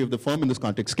the theory of the firm in this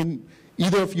context. Can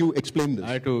either of you explain this?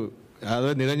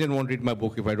 Niranjan won't read my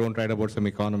book if I don't write about some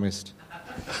economist.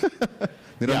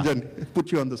 Niranjan,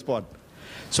 put you on the spot.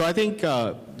 So I think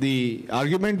the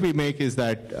argument we make is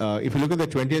that if you look at the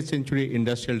 20th century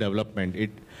industrial development,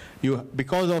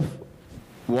 because of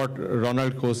what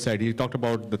Ronald Coase said, he talked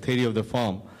about the theory of the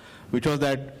firm, which was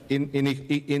that in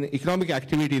economic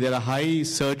activity, there are high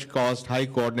search costs, high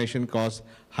coordination costs,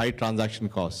 high transaction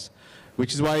costs,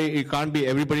 which is why it can't be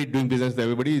everybody doing business with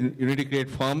everybody. You need to create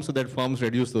firms so that firms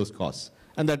reduce those costs.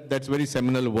 And that's very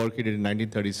seminal work he did in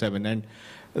 1937. And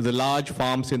the large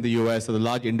farms in the US or the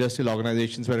large industrial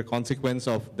organizations were a consequence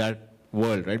of that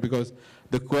world, right? Because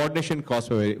the coordination costs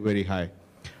were very, very high.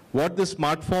 What the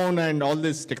smartphone and all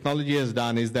this technology has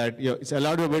done is that it's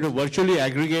allowed a way to virtually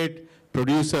aggregate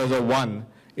producers or one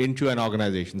into an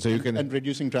organization. So you can... And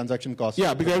reducing transaction costs.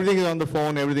 Yeah, because everything is on the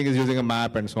phone, everything is using a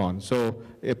map and so on. So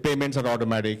payments are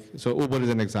automatic. So Uber is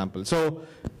an example. So,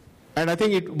 and I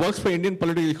think it works for Indian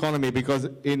political economy because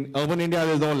in urban India,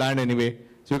 there's no land anyway.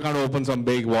 So you can't open some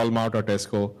big Walmart or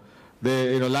Tesco.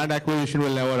 Land acquisition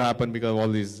will never happen because of all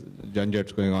these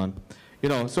janjats going on.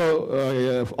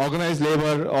 Organized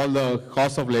labor, all the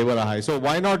costs of labor are high. So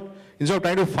why not, instead of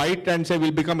trying to fight and say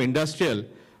we'll become industrial,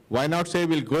 why not say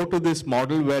we'll go to this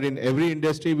model where in every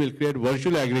industry we'll create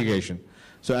virtual aggregation.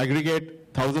 So aggregate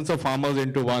thousands of farmers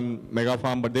into one mega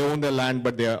farm, but they own their land,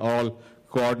 but they are all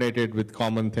coordinated with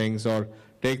common things, or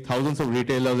take thousands of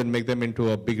retailers and make them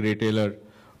into a big retailer.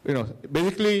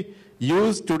 Basically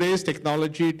use today's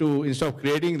technology to, instead of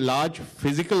creating large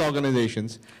physical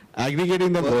organizations,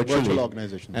 aggregating them virtually. Virtual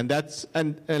organizations.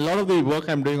 And a lot of the work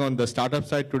I'm doing on the startup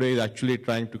side today is actually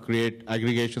trying to create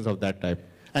aggregations of that type.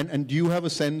 And do you have a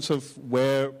sense of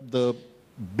where the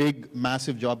big,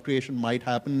 massive job creation might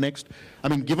happen next? I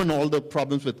mean, given all the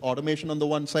problems with automation on the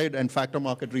one side and factor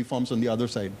market reforms on the other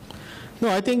side. No,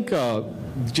 I think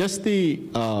just the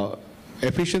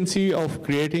efficiency of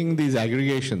creating these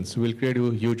aggregations will create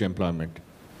huge employment.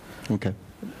 Okay.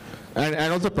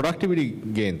 And also productivity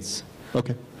gains.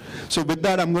 Okay. So with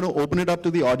that, I'm going to open it up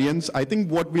to the audience. I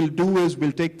think what we'll do is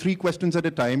we'll take 3 questions at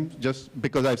a time, just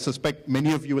because I suspect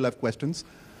many of you will have questions.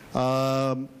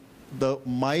 The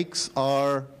mics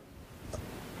are,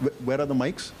 where are the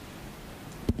mics?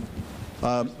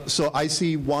 So I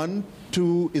see 1,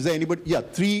 2, is there anybody? Yeah,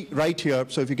 3 right here.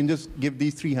 So if you can just give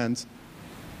these 3 hands.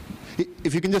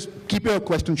 If you can just keep your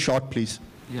question short, please,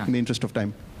 in the interest of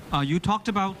time. You talked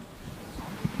about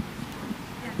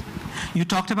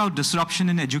disruption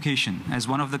in education as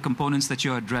one of the components that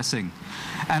you're addressing.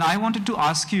 And I wanted to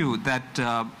ask you that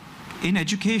in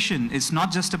education, it's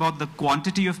not just about the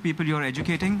quantity of people you're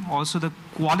educating, also the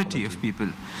quality of people.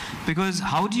 Because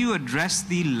how do you address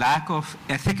the lack of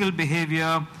ethical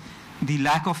behavior, the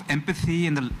lack of empathy,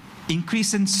 and the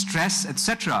increase in stress,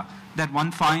 etc., that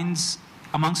one finds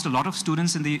amongst a lot of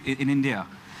students in India?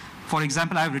 For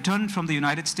example, I've returned from the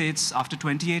United States after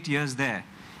 28 years there,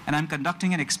 and I'm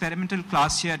conducting an experimental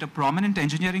class here at a prominent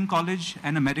engineering college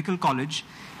and a medical college,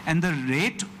 and the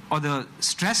rate or the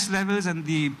stress levels and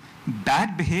the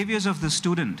bad behaviors of the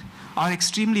student are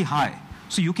extremely high.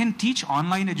 So you can teach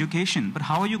online education, but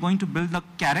how are you going to build the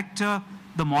character,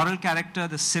 the moral character,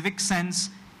 the civic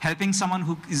sense, helping someone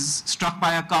who is struck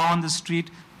by a car on the street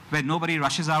where nobody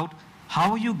rushes out?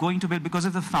 How are you going to build, because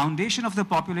if the foundation of the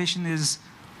population is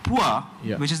poor,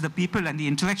 which is the people and the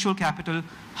intellectual capital,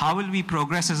 how will we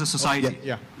progress as a society?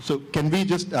 So can we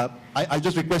just, I'll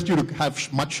just request you to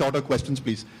have much shorter questions,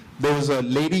 please. There was a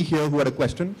lady here who had a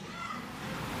question.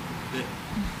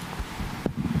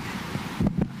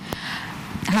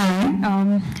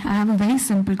 Hi, I have a very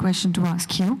simple question to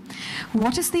ask you.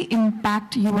 What is the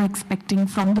impact you are expecting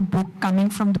from the book coming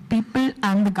from the people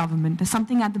and the government? There's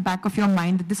something at the back of your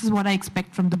mind that this is what I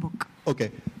expect from the book.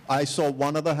 Okay, I saw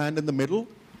one other hand in the middle.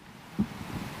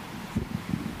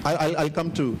 I'll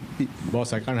come to...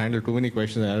 Boss, I can't handle too many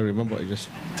questions. I don't remember. I just...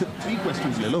 3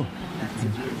 questions, Lelo.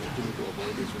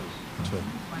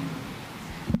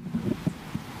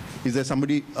 Is there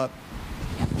somebody...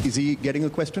 is he getting a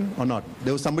question or not?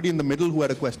 There was somebody in the middle who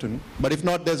had a question. But if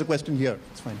not, there's a question here.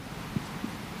 It's fine.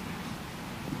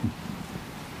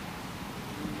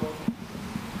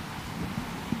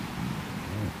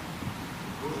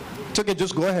 It's okay,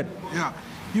 just go ahead. Yeah.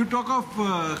 You talk of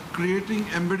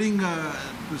embedding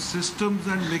systems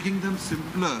and making them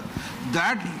simpler.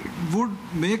 That would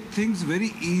make things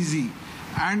very easy.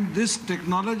 And this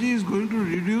technology is going to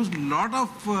reduce a lot of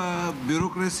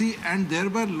bureaucracy, and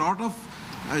thereby a lot of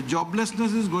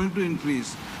joblessness is going to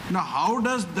increase. Now, how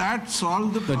does that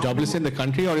solve the problem? The joblessness in the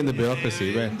country or in the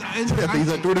bureaucracy? These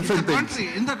are 2 different things.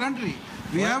 In the country.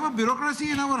 We have a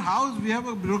bureaucracy in our house. We have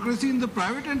a bureaucracy in the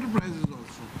private enterprises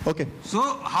also. Okay.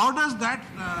 So how does that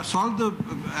solve the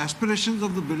aspirations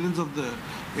of the billions of the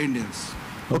Indians?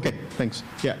 Okay, thanks.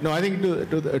 Yeah, no, I think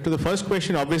to the first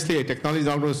question, obviously technology is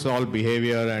not going to solve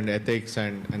behavior and ethics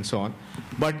and so on.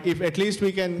 But if at least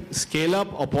we can scale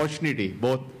up opportunity,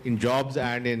 both in jobs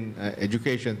and in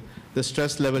education, the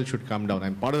stress level should come down.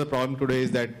 And part of the problem today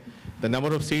is that the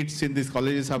number of seats in these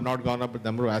colleges have not gone up, but the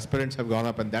number of aspirants have gone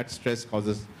up, and that stress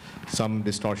causes some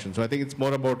distortion. So I think it's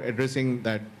more about addressing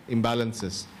that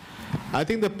imbalances. I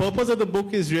think the purpose of the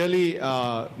book is really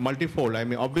multifold. I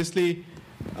mean, obviously,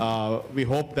 we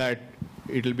hope that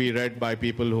it will be read by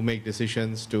people who make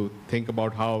decisions to think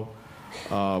about how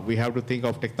we have to think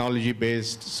of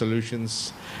technology-based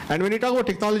solutions. And when you talk about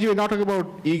technology, we're not talking about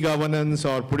e-governance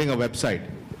or putting a website.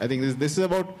 I think this is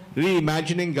about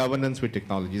reimagining governance with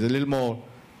technology. It's a little more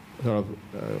sort of,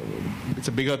 it's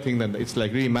a bigger thing than, it's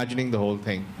like reimagining the whole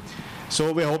thing.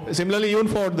 So we hope, similarly, even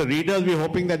for the readers, we're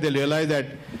hoping that they realize that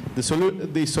the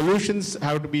solutions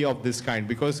have to be of this kind,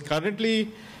 because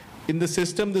currently in the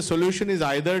system, the solution is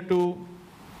either to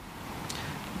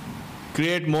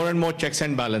create more and more checks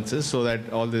and balances so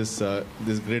that all this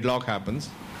gridlock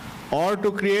happens, or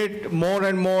to create more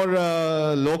and more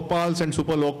Lokpals and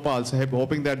super Lokpals,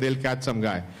 hoping that they'll catch some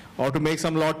guy, or to make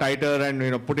some law tighter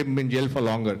and put him in jail for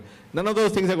longer. None of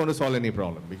those things are going to solve any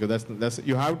problem, because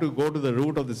you have to go to the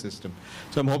root of the system.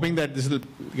 So I'm hoping that this will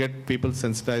get people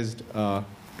sensitized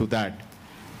to that.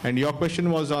 And your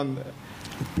question was on...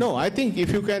 No, I think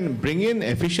if you can bring in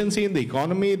efficiency in the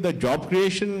economy, the job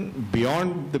creation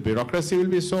beyond the bureaucracy will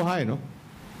be so high, no?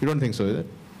 You don't think so, is it?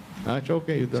 It's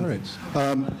okay. You don't. Right.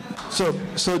 So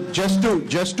just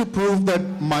to prove that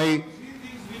my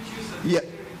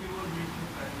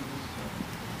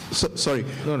sorry.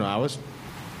 No. I was.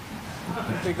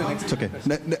 It's okay.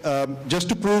 Just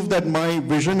to prove that my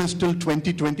vision is till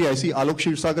 2020, I see Alok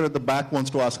Shivsagar at the back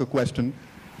wants to ask a question,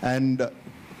 and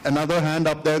another hand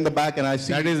up there in the back, and I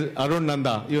see... That is Arun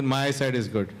Nanda. Even my eyesight is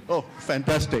good. Oh,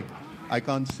 fantastic. I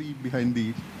can't see behind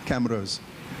the cameras.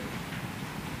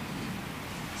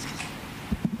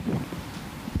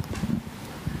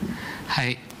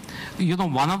 Hi. You know,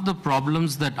 one of the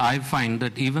problems that I find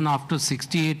that even after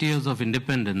 68 years of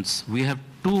independence, we have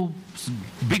two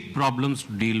big problems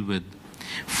to deal with.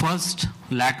 First,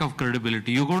 lack of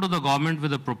credibility. You go to the government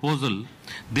with a proposal,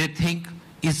 they think,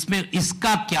 isme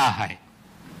iska kya hai?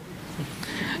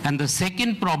 And the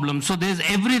second problem, so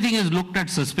everything is looked at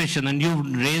suspicion, and you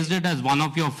raised it as one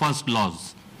of your first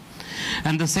laws.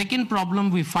 And the second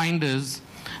problem we find is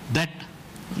that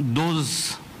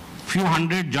those few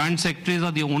hundred joint secretaries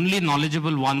are the only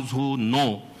knowledgeable ones who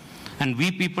know, and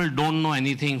we people don't know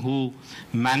anything who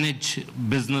manage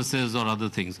businesses or other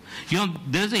things. You know,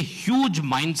 there's a huge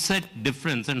mindset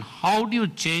difference, and how do you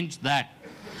change that?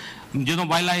 You know,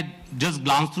 while I just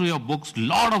glanced through your books, a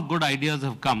lot of good ideas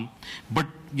have come, but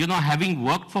you know, having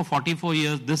worked for 44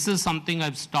 years, this is something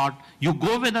I've started. You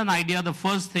go with an idea, the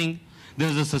first thing,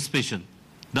 there's a suspicion.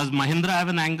 Does Mahindra have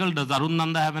an angle? Does Arun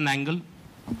Nanda have an angle?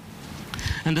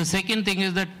 And the second thing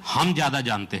is that hum zyada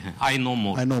jante hain. I know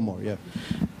more. I know more, yeah.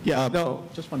 Yeah, no,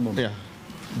 just one moment. Yeah.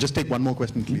 Just take one more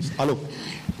question, please. Alok.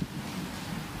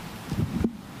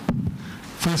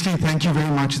 Firstly, thank you very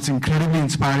much. It's incredibly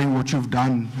inspiring what you've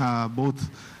done, both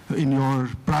in your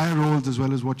prior roles as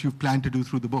well as what you've planned to do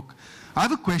through the book. I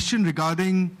have a question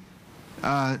regarding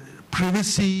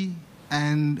privacy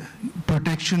and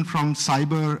protection from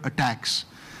cyber attacks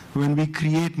when we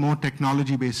create more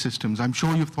technology-based systems. I'm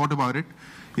sure you've thought about it.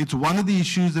 It's one of the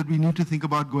issues that we need to think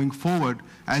about going forward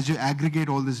as you aggregate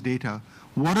all this data.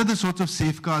 What are the sorts of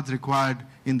safeguards required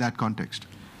in that context?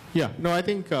 Yeah, no, I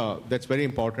think that's very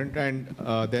important, and there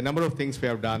are a number of things we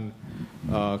have done,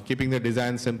 keeping the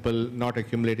design simple, not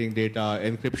accumulating data,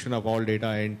 encryption of all data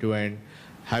end-to-end,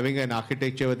 having an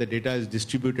architecture where the data is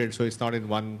distributed so it's not in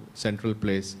one central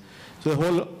place. So a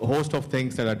whole host of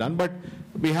things that are done, but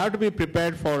we have to be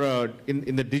prepared for,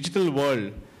 in the digital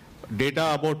world,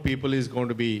 data about people is going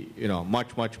to be, you know,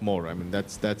 much, much more. I mean,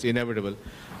 that's inevitable.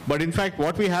 But in fact,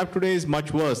 what we have today is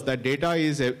much worse. That data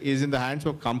is in the hands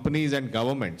of companies and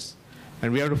governments.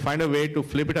 And we have to find a way to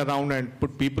flip it around and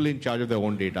put people in charge of their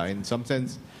own data. In some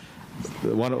sense,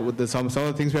 some of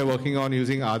the things we're working on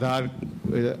using Aadhaar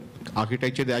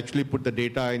architecture, they actually put the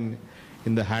data in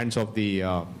the hands of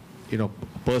the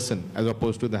person as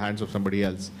opposed to the hands of somebody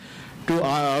else. To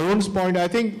Arun's point, I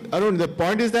think, Arun, the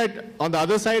point is that on the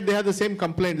other side, they have the same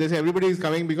complaint. They say everybody is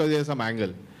coming because there's some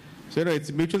angle. So, you know,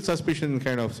 it's mutual suspicion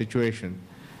kind of situation.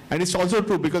 And it's also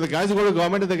true because the guys who go to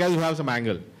government are the guys who have some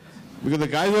angle. Because the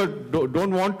guys who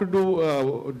don't want to do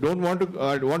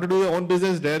their own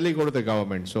business rarely go to the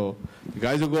government. So the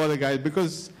guys who go are the guys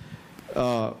because,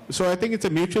 so I think it's a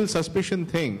mutual suspicion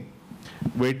thing,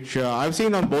 which I've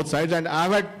seen on both sides. And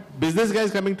I've had business guys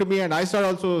coming to me and I start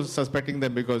also suspecting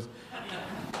them because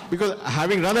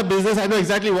having run a business, I know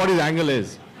exactly what his angle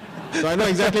is. So I know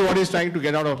exactly what he's trying to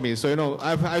get out of me. So, you know,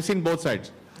 I've seen both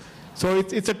sides. So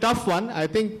it's a tough one. I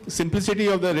think simplicity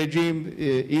of the regime,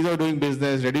 ease of doing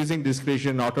business, reducing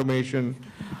discretion, automation,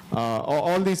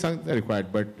 all these things are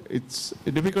required. But it's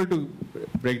difficult to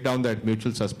break down that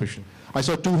mutual suspicion. I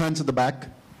saw two hands at the back.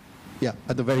 Yeah,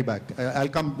 at the very back. I'll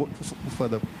come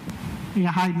further.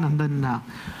 Yeah, hi, Nandan.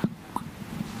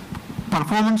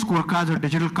 Performance scorecards or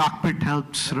digital cockpit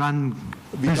helps run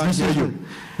businesses. We can't hear you.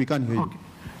 We can't hear you.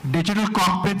 Digital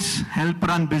cockpits help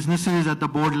run businesses at the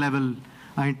board level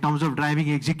in terms of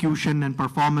driving execution and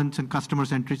performance and customer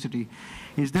centricity.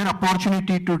 Is there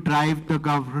opportunity to drive the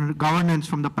governance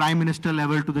from the Prime Minister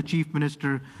level to the Chief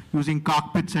Minister using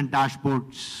cockpits and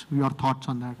dashboards? Your thoughts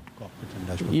on that? Cockpits and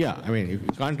dashboards. Yeah, I mean, you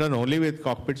can't run only with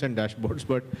cockpits and dashboards,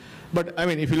 but I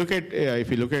mean, if you look at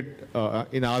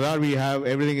in Aadhaar, we have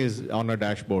everything is on a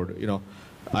dashboard. You know,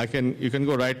 you can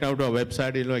go right now to our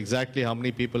website. You know exactly how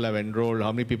many people have enrolled,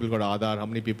 how many people got Aadhaar, how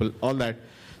many people, all that.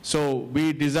 So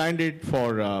we designed it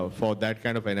for that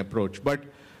kind of an approach. But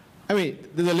I mean,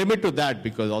 there's a limit to that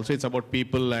because also it's about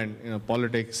people and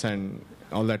politics and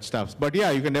all that stuff. But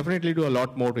yeah, you can definitely do a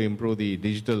lot more to improve the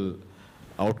digital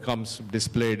outcomes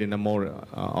displayed in a more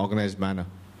organized manner.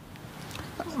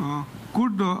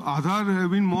 Could Aadhaar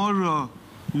have been more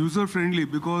user-friendly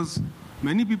because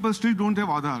many people still don't have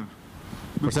Aadhaar?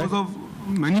 Because of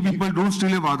many people don't still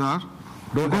have Aadhaar.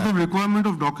 Because of requirement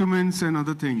of documents and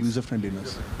other things. User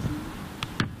friendliness.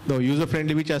 No, user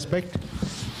friendly, which aspect?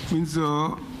 Means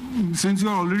since you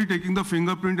are already taking the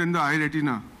fingerprint and the eye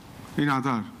retina in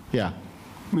Aadhaar. Yeah.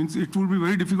 Means it would be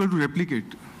very difficult to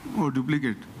replicate or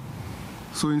duplicate.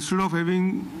 So instead of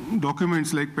having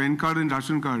documents like PAN card and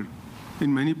ration card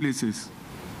in many places,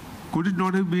 could it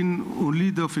not have been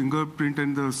only the fingerprint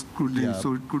and the scrutiny? Yeah.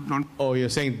 So it could not. Oh, you're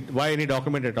saying why any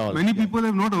document at all? Many people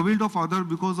have not availed of Aadhaar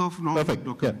because of no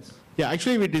documents. Yeah,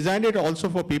 actually we designed it also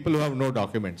for people who have no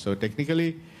documents. So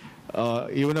technically,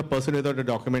 even a person without a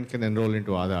document can enroll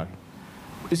into Aadhaar.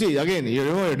 You see, again,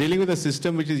 you're dealing with a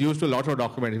system which is used to lots of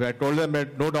documents. If I told them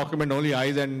that no document, only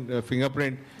eyes and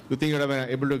fingerprint, you think you'd have been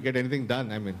able to get anything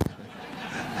done? I mean.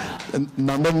 And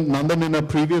Nandan, in a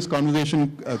previous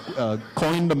conversation,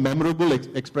 coined a memorable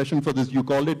expression for this. You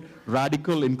called it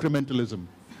radical incrementalism.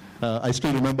 I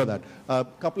still remember that. A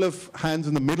couple of hands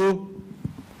in the middle.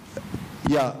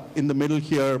 Yeah, in the middle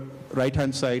here,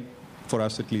 right-hand side, for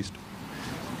us at least.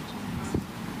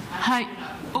 Hi.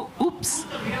 Oh, oops.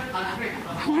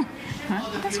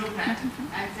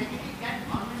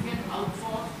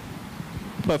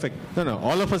 Perfect. No.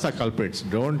 All of us are culprits.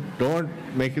 Don't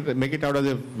make it out as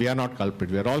if we are not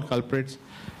culprits. We are all culprits.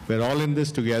 We are all in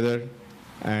this together,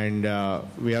 and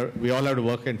we all have to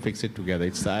work and fix it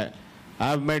together.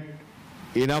 I've met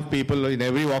enough people in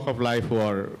every walk of life who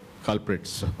are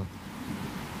culprits.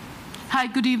 Hi,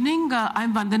 good evening.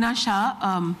 I'm Vandana Shah.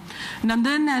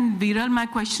 Nandan and Viral, my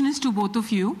question is to both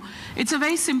of you. It's a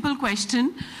very simple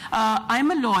question. I'm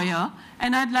a lawyer,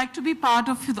 and I'd like to be part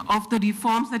of the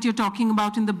reforms that you're talking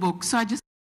about in the book. So I just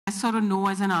yes or a no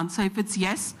as an answer. If it's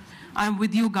yes, I'm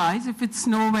with you guys. If it's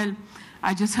no, well,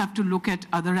 I just have to look at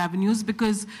other avenues,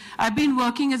 because I've been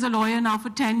working as a lawyer now for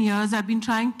 10 years. I've been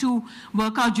trying to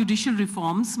work out judicial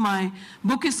reforms. My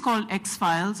book is called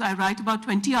X-Files. I write about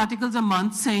 20 articles a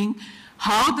month saying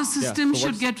how the system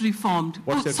should get reformed.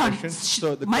 What's your question?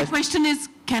 So my question is,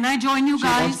 can I join you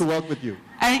guys? She wants to work with you.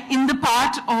 In the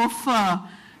part of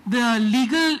the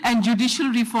legal and judicial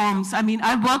reforms. I mean,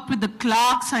 I worked with the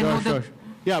clerks. I know the...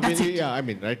 Yeah, I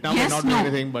mean, right now yes, we're not doing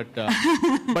anything, but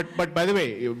but by the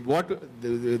way, what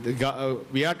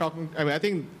we are talking. I mean, I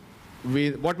think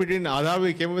what we did in Aadhaar,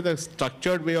 we came up with a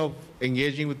structured way of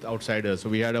engaging with outsiders. So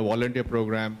we had a volunteer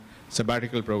program,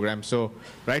 sabbatical program. So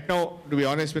right now, to be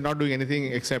honest, we're not doing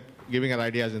anything except giving our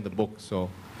ideas in the book. So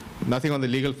nothing on the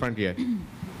legal front yet.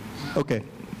 Okay,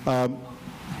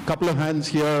 couple of hands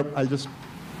here. I'll just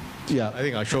I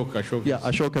think Ashok. Yeah,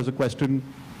 Ashok has a question.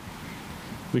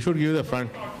 We should give the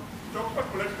front. Talk about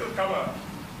political cover,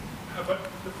 but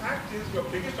the fact is your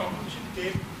biggest opposition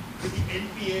came with the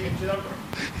NPA in Chidambaram.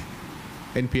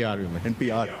 NPR, you mean?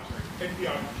 NPR.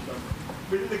 NPR,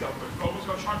 within the government, almost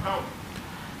got shot down.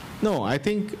 No, I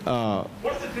think...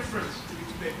 what is the difference? Can you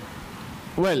explain?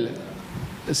 Well,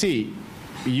 see,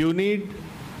 you need...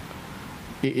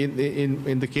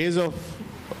 In the case of...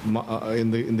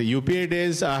 in the UPA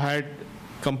days, I had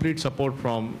complete support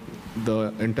from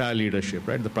the entire leadership,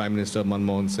 right? The Prime Minister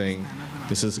Manmohan Singh,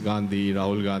 Mrs. Gandhi,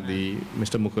 Rahul Gandhi,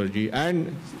 Mr. Mukherjee,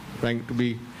 and trying to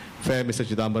be fair, Mr.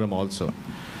 Chidambaram also.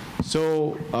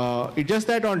 So it's just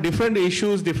that on different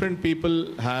issues, different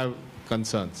people have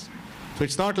concerns. So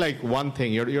it's not like one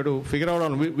thing. You have to figure out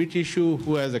on which issue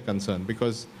who has a concern,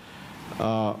 because.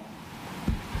 So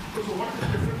what is the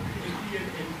difference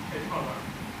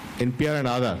between NPR and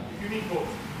Aadhaar? NPR and Aadhaar. You need both.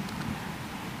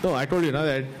 No, I told you now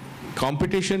that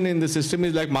competition in the system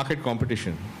is like market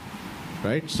competition,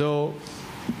 right? So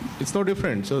it's no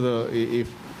different. So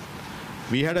if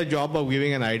we had a job of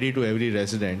giving an ID to every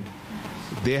resident,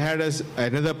 they had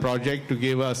another project to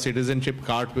give a citizenship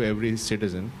card to every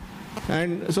citizen.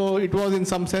 And so it was in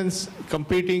some sense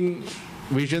competing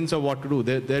visions of what to do.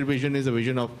 Their vision is a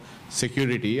vision of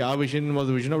security. Our vision was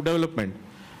a vision of development.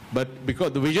 But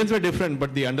because the visions were different,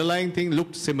 but the underlying thing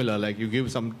looked similar, like you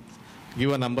give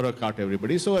a number or card to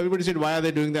everybody. So everybody said, why are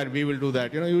they doing that? We will do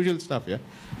that. Usual stuff, yeah.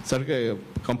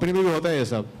 Company mein bhi hota hai ye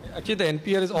sab. Actually, the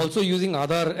NPR is also using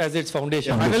Aadhaar as its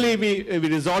foundation. Yeah, finally, we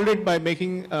resolved it by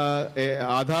making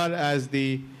Aadhaar as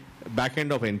the back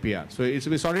end of NPR. So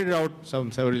we sorted it out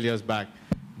several years back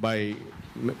by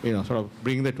sort of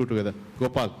bringing the two together.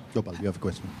 Gopal, you have a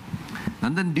question.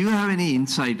 And then, do you have any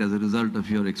insight as a result of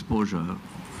your exposure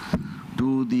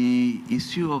to the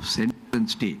issue of center and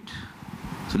state?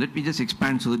 So let me just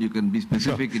expand so that you can be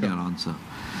specific in your answer.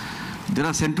 There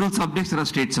are central subjects, there are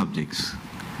state subjects.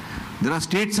 There are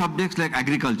state subjects like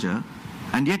agriculture,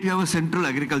 and yet you have a central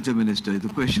agriculture minister. The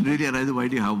question really arises, why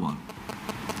do you have one?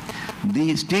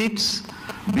 The states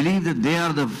believe that they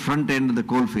are the front end of the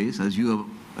coal face, as you have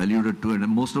alluded to, and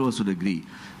most of us would agree.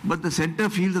 But the center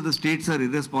feels that the states are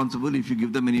irresponsible. If you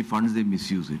give them any funds, they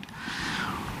misuse it.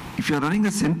 If you're running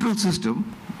a central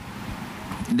system,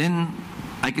 then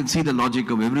I can see the logic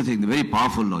of everything, the very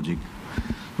powerful logic.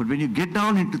 But when you get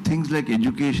down into things like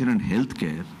education and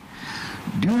healthcare,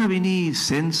 do you have any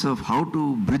sense of how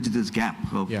to bridge this gap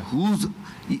of whose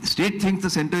state thinks the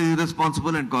center is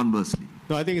irresponsible and conversely?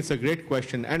 No, I think it's a great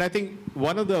question. And I think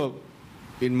one of the,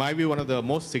 in my view, one of the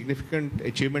most significant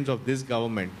achievements of this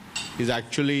government is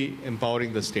actually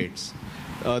empowering the states.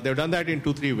 They've done that in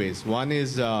 2-3 ways. One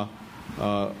is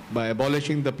by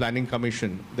abolishing the planning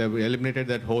commission. They've eliminated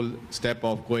that whole step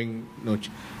of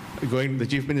the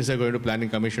chief minister going to planning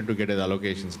commission to get his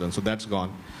allocations done. So that's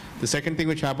gone. The second thing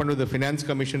which happened with the finance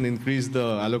commission increased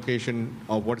the allocation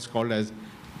of what is called as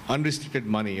unrestricted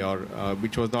money, or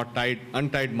which was not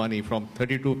untied money, from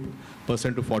 32%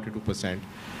 to 42%.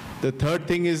 The third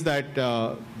thing is that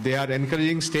they are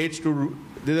encouraging states to,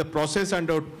 there's a process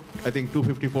under, I think,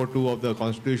 254(2) of the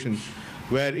Constitution,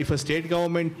 where if a state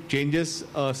government changes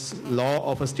a law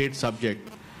of a state subject,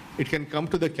 it can come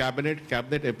to the cabinet,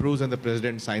 cabinet approves, and the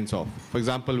president signs off. For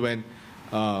example, when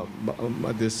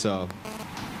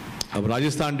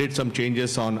Rajasthan did some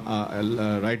changes on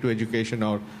right to education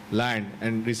or land,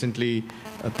 and recently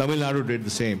Tamil Nadu did the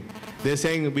same. They're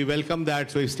saying we welcome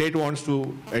that, so if state wants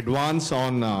to advance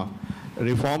on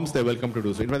reforms, they're welcome to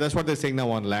do so. In fact, that's what they're saying now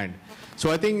on land.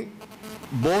 So I think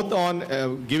both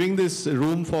on giving this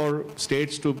room for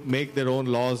states to make their own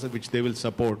laws which they will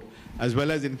support, as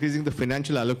well as increasing the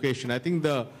financial allocation, I think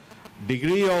the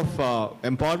degree of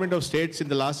empowerment of states in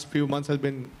the last few months has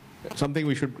been something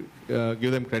we should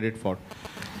give them credit for.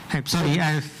 I'm sorry,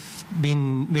 I've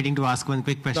been waiting to ask one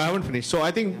quick question. No, I haven't finished. So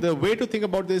I think the way to think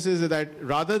about this is that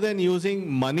rather than using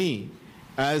money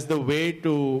as the way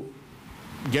to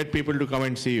get people to come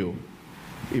and see you,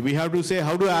 we have to say,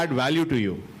 how to add value to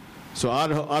you? So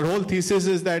our whole thesis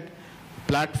is that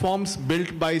platforms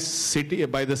built by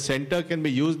the center can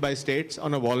be used by states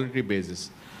on a voluntary basis.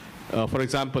 For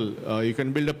example, you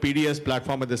can build a PDS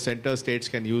platform at the center, states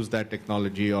can use that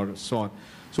technology or so on.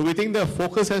 So we think the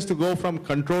focus has to go from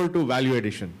control to value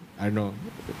addition. I don't know,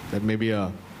 that may be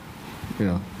a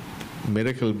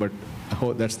miracle, but I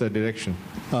hope that's the direction.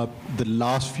 The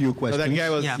last few questions. So that guy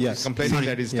was complaining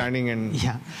that he's standing and...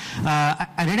 Yeah.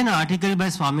 I read an article by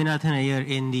Swaminathan Iyer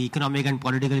in the Economic and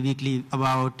Political Weekly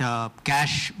about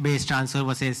cash-based transfer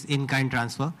versus in-kind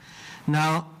transfer.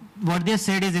 Now, what they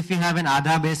said is if you have an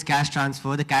Aadhaar-based cash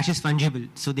transfer, the cash is fungible,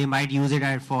 so they might use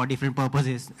it for different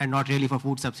purposes and not really for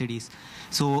food subsidies.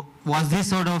 So was this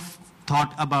sort of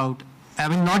thought about, I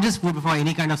mean, not just food, but for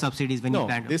any kind of subsidies when you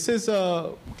plan? No, this is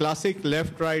a classic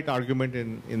left-right argument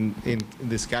in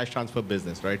this cash transfer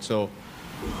business, right? So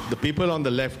the people on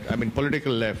the left, I mean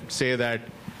political left, say that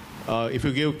if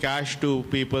you give cash to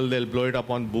people, they'll blow it up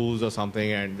on booze or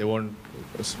something and they won't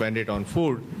spend it on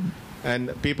food.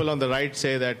 And people on the right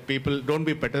say that people don't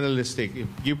be paternalistic.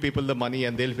 Give people the money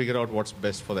and they'll figure out what's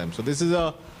best for them. So this is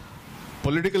a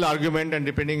political argument, and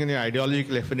depending on your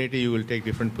ideological affinity, you will take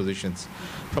different positions.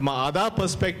 From an Aadhaar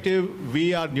perspective,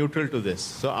 we are neutral to this.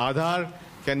 So Aadhaar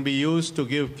can be used to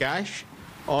give cash,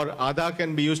 or Aadhaar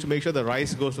can be used to make sure the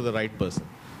rice goes to the right person.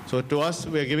 So to us,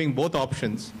 we are giving both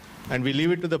options, and we leave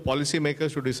it to the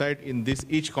policymakers to decide in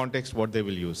each context what they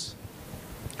will use.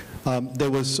 There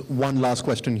was one last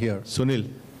question here. Sunil.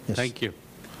 Yes. Thank you.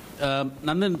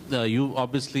 Nandan, you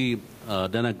obviously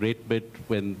done a great bit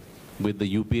with the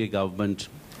UPA government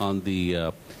on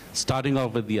the starting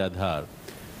off with the Aadhaar.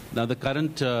 Now the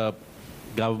current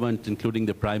government, including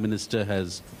the Prime Minister,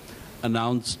 has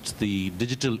announced the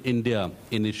Digital India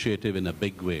initiative in a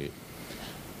big way.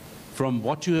 From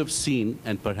what you have seen,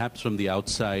 and perhaps from the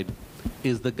outside,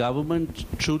 is the government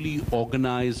truly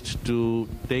organized to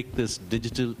take this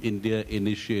Digital India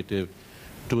initiative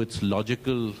to its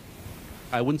logical,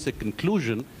 I wouldn't say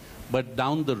conclusion, but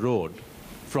down the road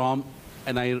from,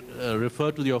 and I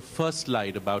refer to your first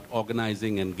slide about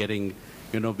organizing and getting,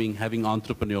 having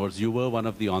entrepreneurs. You were one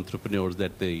of the entrepreneurs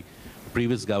that the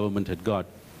previous government had got.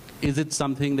 Is it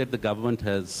something that the government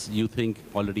has, you think,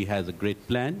 already has a great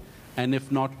plan? And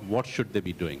if not, what should they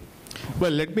be doing?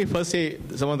 Well, let me first say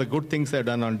some of the good things they've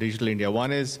done on Digital India.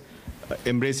 One is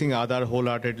embracing Aadhaar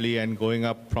wholeheartedly and going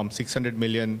up from 600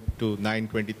 million to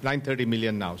 930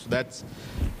 million now. So that's,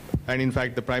 and in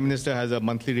fact, the Prime Minister has a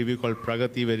monthly review called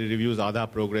Pragati where he reviews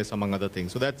Aadhaar progress, among other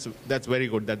things. So that's very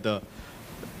good that the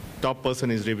top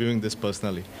person is reviewing this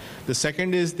personally. The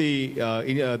second is the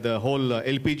whole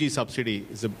LPG subsidy.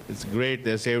 It's great.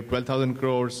 They saved 12,000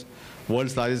 crores,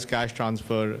 world's largest cash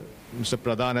transfer. Mr.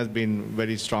 Pradhan has been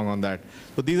very strong on that.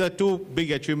 So these are two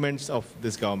big achievements of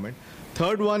this government.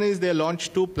 Third one is they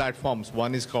launched 2 platforms.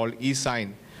 One is called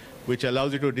eSign, which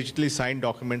allows you to digitally sign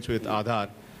documents with Aadhaar.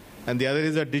 And the other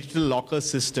is a digital locker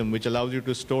system, which allows you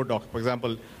to store documents. For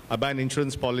example, I buy an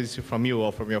insurance policy from you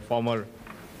or from your former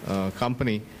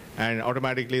company, and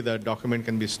automatically the document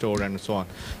can be stored and so on.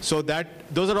 So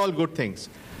those are all good things.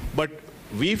 But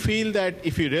we feel that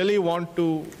if you really want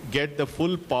to get the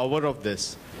full power of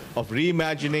this, of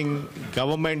reimagining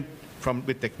government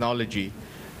with technology,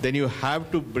 then you have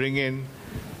to bring in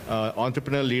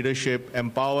entrepreneurial leadership,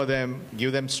 empower them,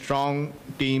 give them strong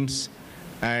teams,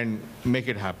 and make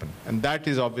it happen. And that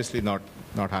is obviously not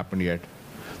happened yet.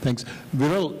 Thanks.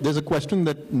 Viral, there's a question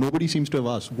that nobody seems to have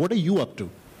asked. What are you up to?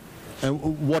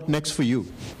 And what next for you?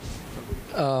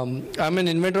 I'm an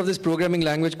inventor of this programming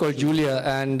language called Julia,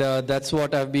 and that's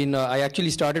what I've been, I actually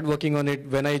started working on it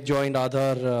when I joined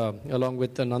Aadhaar along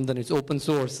with Nandan. It's open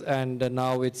source, and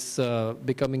now it's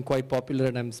becoming quite popular,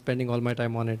 and I'm spending all my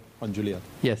time on it. On Julia?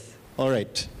 Yes. All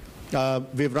right.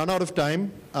 We've run out of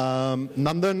time.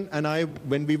 Nandan and I,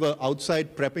 when we were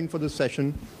outside prepping for this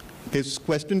session, his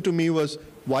question to me was,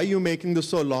 why are you making this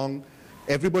so long?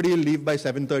 Everybody will leave by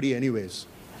 7:30 anyways.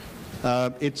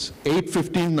 It's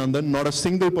 8:15, Nandan. Not a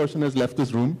single person has left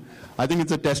this room. I think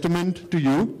it's a testament to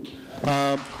you.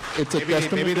 It's a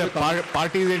testament. Maybe the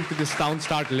parties into this town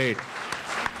start late.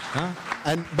 Huh?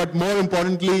 But more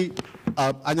importantly,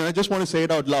 and I just want to say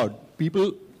it out loud.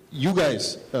 People, you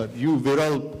guys, you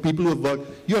Viral, people who have worked,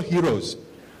 you're heroes.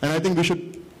 And I think we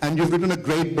should, and you've written a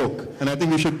great book, and I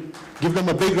think we should give them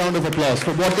a big round of applause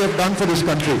for what they've done for this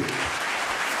country.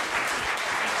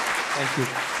 Thank you.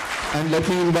 And let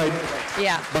me invite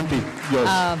Bunty, yours.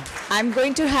 I'm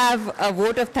going to have a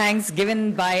vote of thanks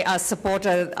given by our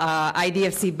supporter,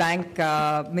 IDFC Bank.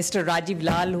 Mr. Rajiv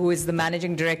Lal, who is the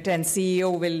Managing Director and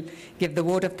CEO, will give the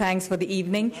vote of thanks for the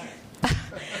evening.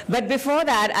 But before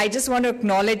that, I just want to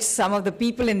acknowledge some of the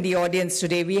people in the audience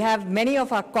today. We have many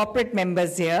of our corporate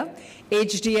members here.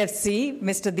 HDFC,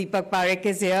 Mr. Deepak Parekh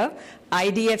is here.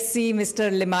 IDFC, Mr.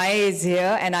 Limaye is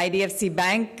here. And IDFC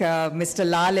Bank, Mr.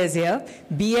 Lal is here.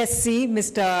 BSC,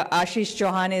 Mr. Ashish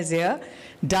Chauhan is here.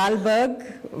 Dalberg,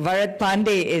 Varad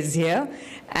Pandey is here.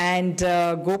 And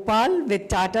Gopal with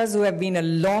Tatas, who have been a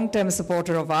long-term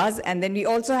supporter of ours. And then we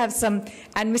also have some,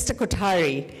 and Mr.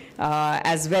 Kothari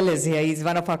as well is here. He's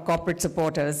one of our corporate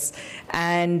supporters.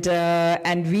 And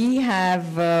we have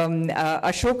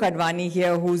Ashok Advani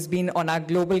here, who's been on our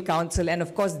Global Council. And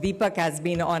of course, Deepak has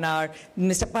been on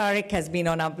Mr. Parekh has been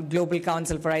on our Global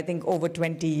Council for, I think, over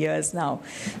 20 years now.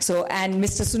 So, and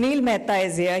Mr. Sunil Mehta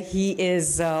is here. He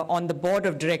is on the board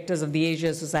of directors of the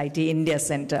Asia Society India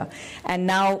Center. And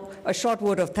now, a short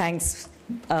word of thanks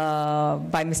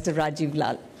by Mr. Rajiv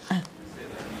Lal.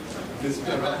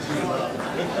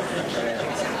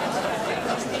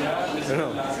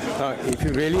 If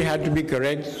you really had to be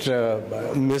correct,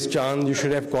 Ms. Chand, you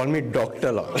should have called me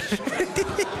Dr. Lal.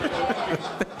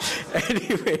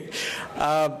 Anyway,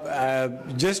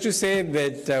 just to say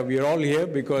that we are all here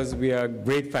because we are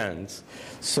great fans.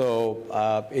 So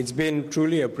it's been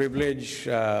truly a privilege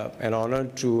and honor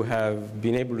to have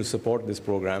been able to support this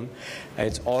program.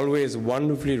 It's always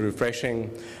wonderfully refreshing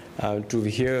to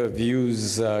hear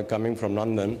views coming from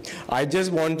Nandan. I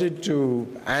just wanted to,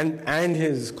 and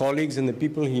his colleagues and the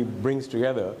people he brings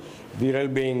together,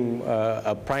 Viral being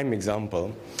a prime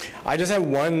example. I just have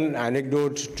one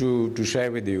anecdote to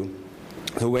share with you.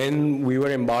 So when we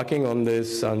were embarking on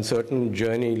this uncertain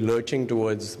journey, lurching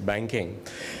towards banking,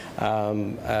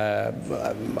 I'm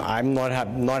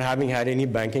not having had any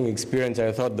banking experience,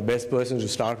 I thought the best person to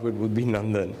start with would be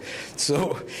Nandan.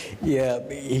 So yeah,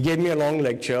 he gave me a long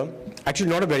lecture, actually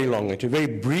not a very long lecture, a very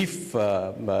brief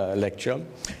lecture,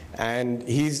 and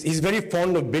he's very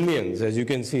fond of billions, as you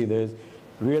can see. There's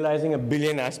realizing a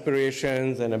billion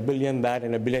aspirations and a billion that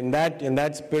and a billion that. In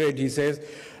that spirit, he says,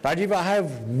 Rajiv, I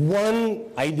have one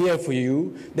idea for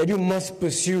you that you must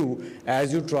pursue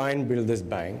as you try and build this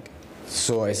bank.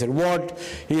 So I said, what?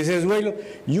 He says, well,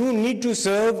 you need to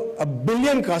serve 1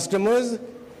 billion customers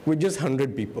with just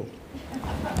 100 people.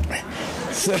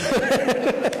 So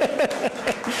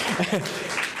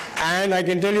and I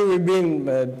can tell you we've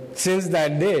been, since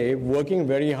that day, working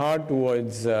very hard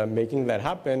towards making that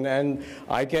happen. And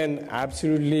I can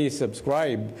absolutely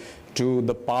subscribe to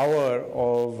the power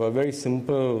of a very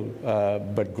simple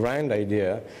but grand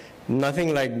idea.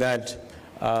 Nothing like that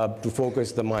to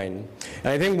focus the mind.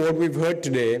 And I think what we've heard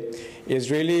today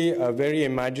is really a very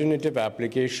imaginative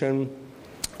application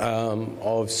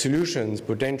of solutions,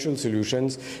 potential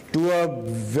solutions, to a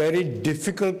very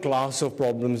difficult class of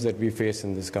problems that we face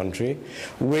in this country,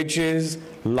 which is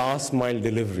last mile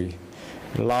delivery.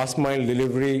 last mile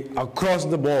delivery across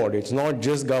the board, it's not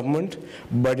just government,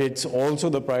 but it's also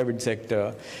the private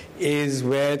sector, is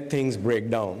where things break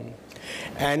down.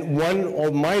 And one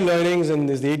of my learnings in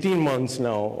this 18 months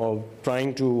now of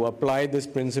trying to apply this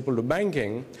principle to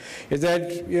banking is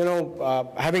that,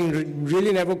 having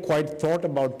really never quite thought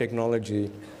about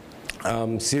technology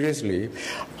seriously,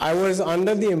 I was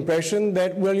under the impression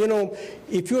that,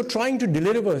 if you're trying to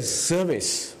deliver a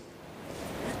service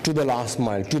to the last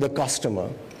mile, to the customer,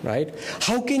 right,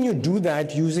 how can you do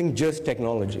that using just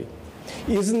technology?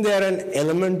 Isn't there an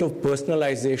element of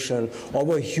personalization, of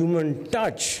a human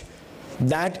touch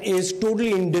that is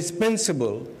totally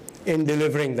indispensable in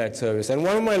delivering that service? And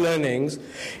one of my learnings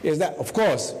is that, of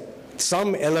course,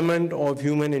 some element of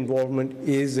human involvement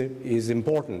is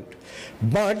important.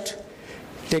 But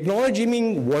technology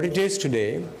being what it is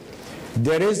today,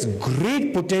 there is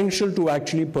great potential to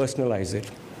actually personalize it.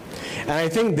 And I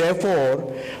think,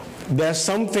 therefore, there are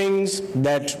some things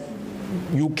that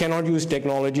you cannot use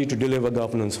technology to deliver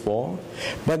governance for,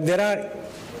 but there are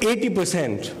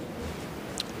 80%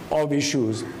 of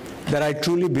issues that I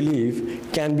truly believe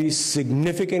can be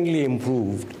significantly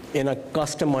improved in a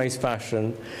customized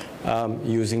fashion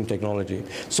using technology.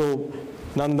 So,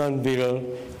 Nandan,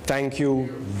 Viral, thank you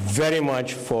very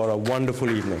much for a wonderful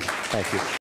evening. Thank you.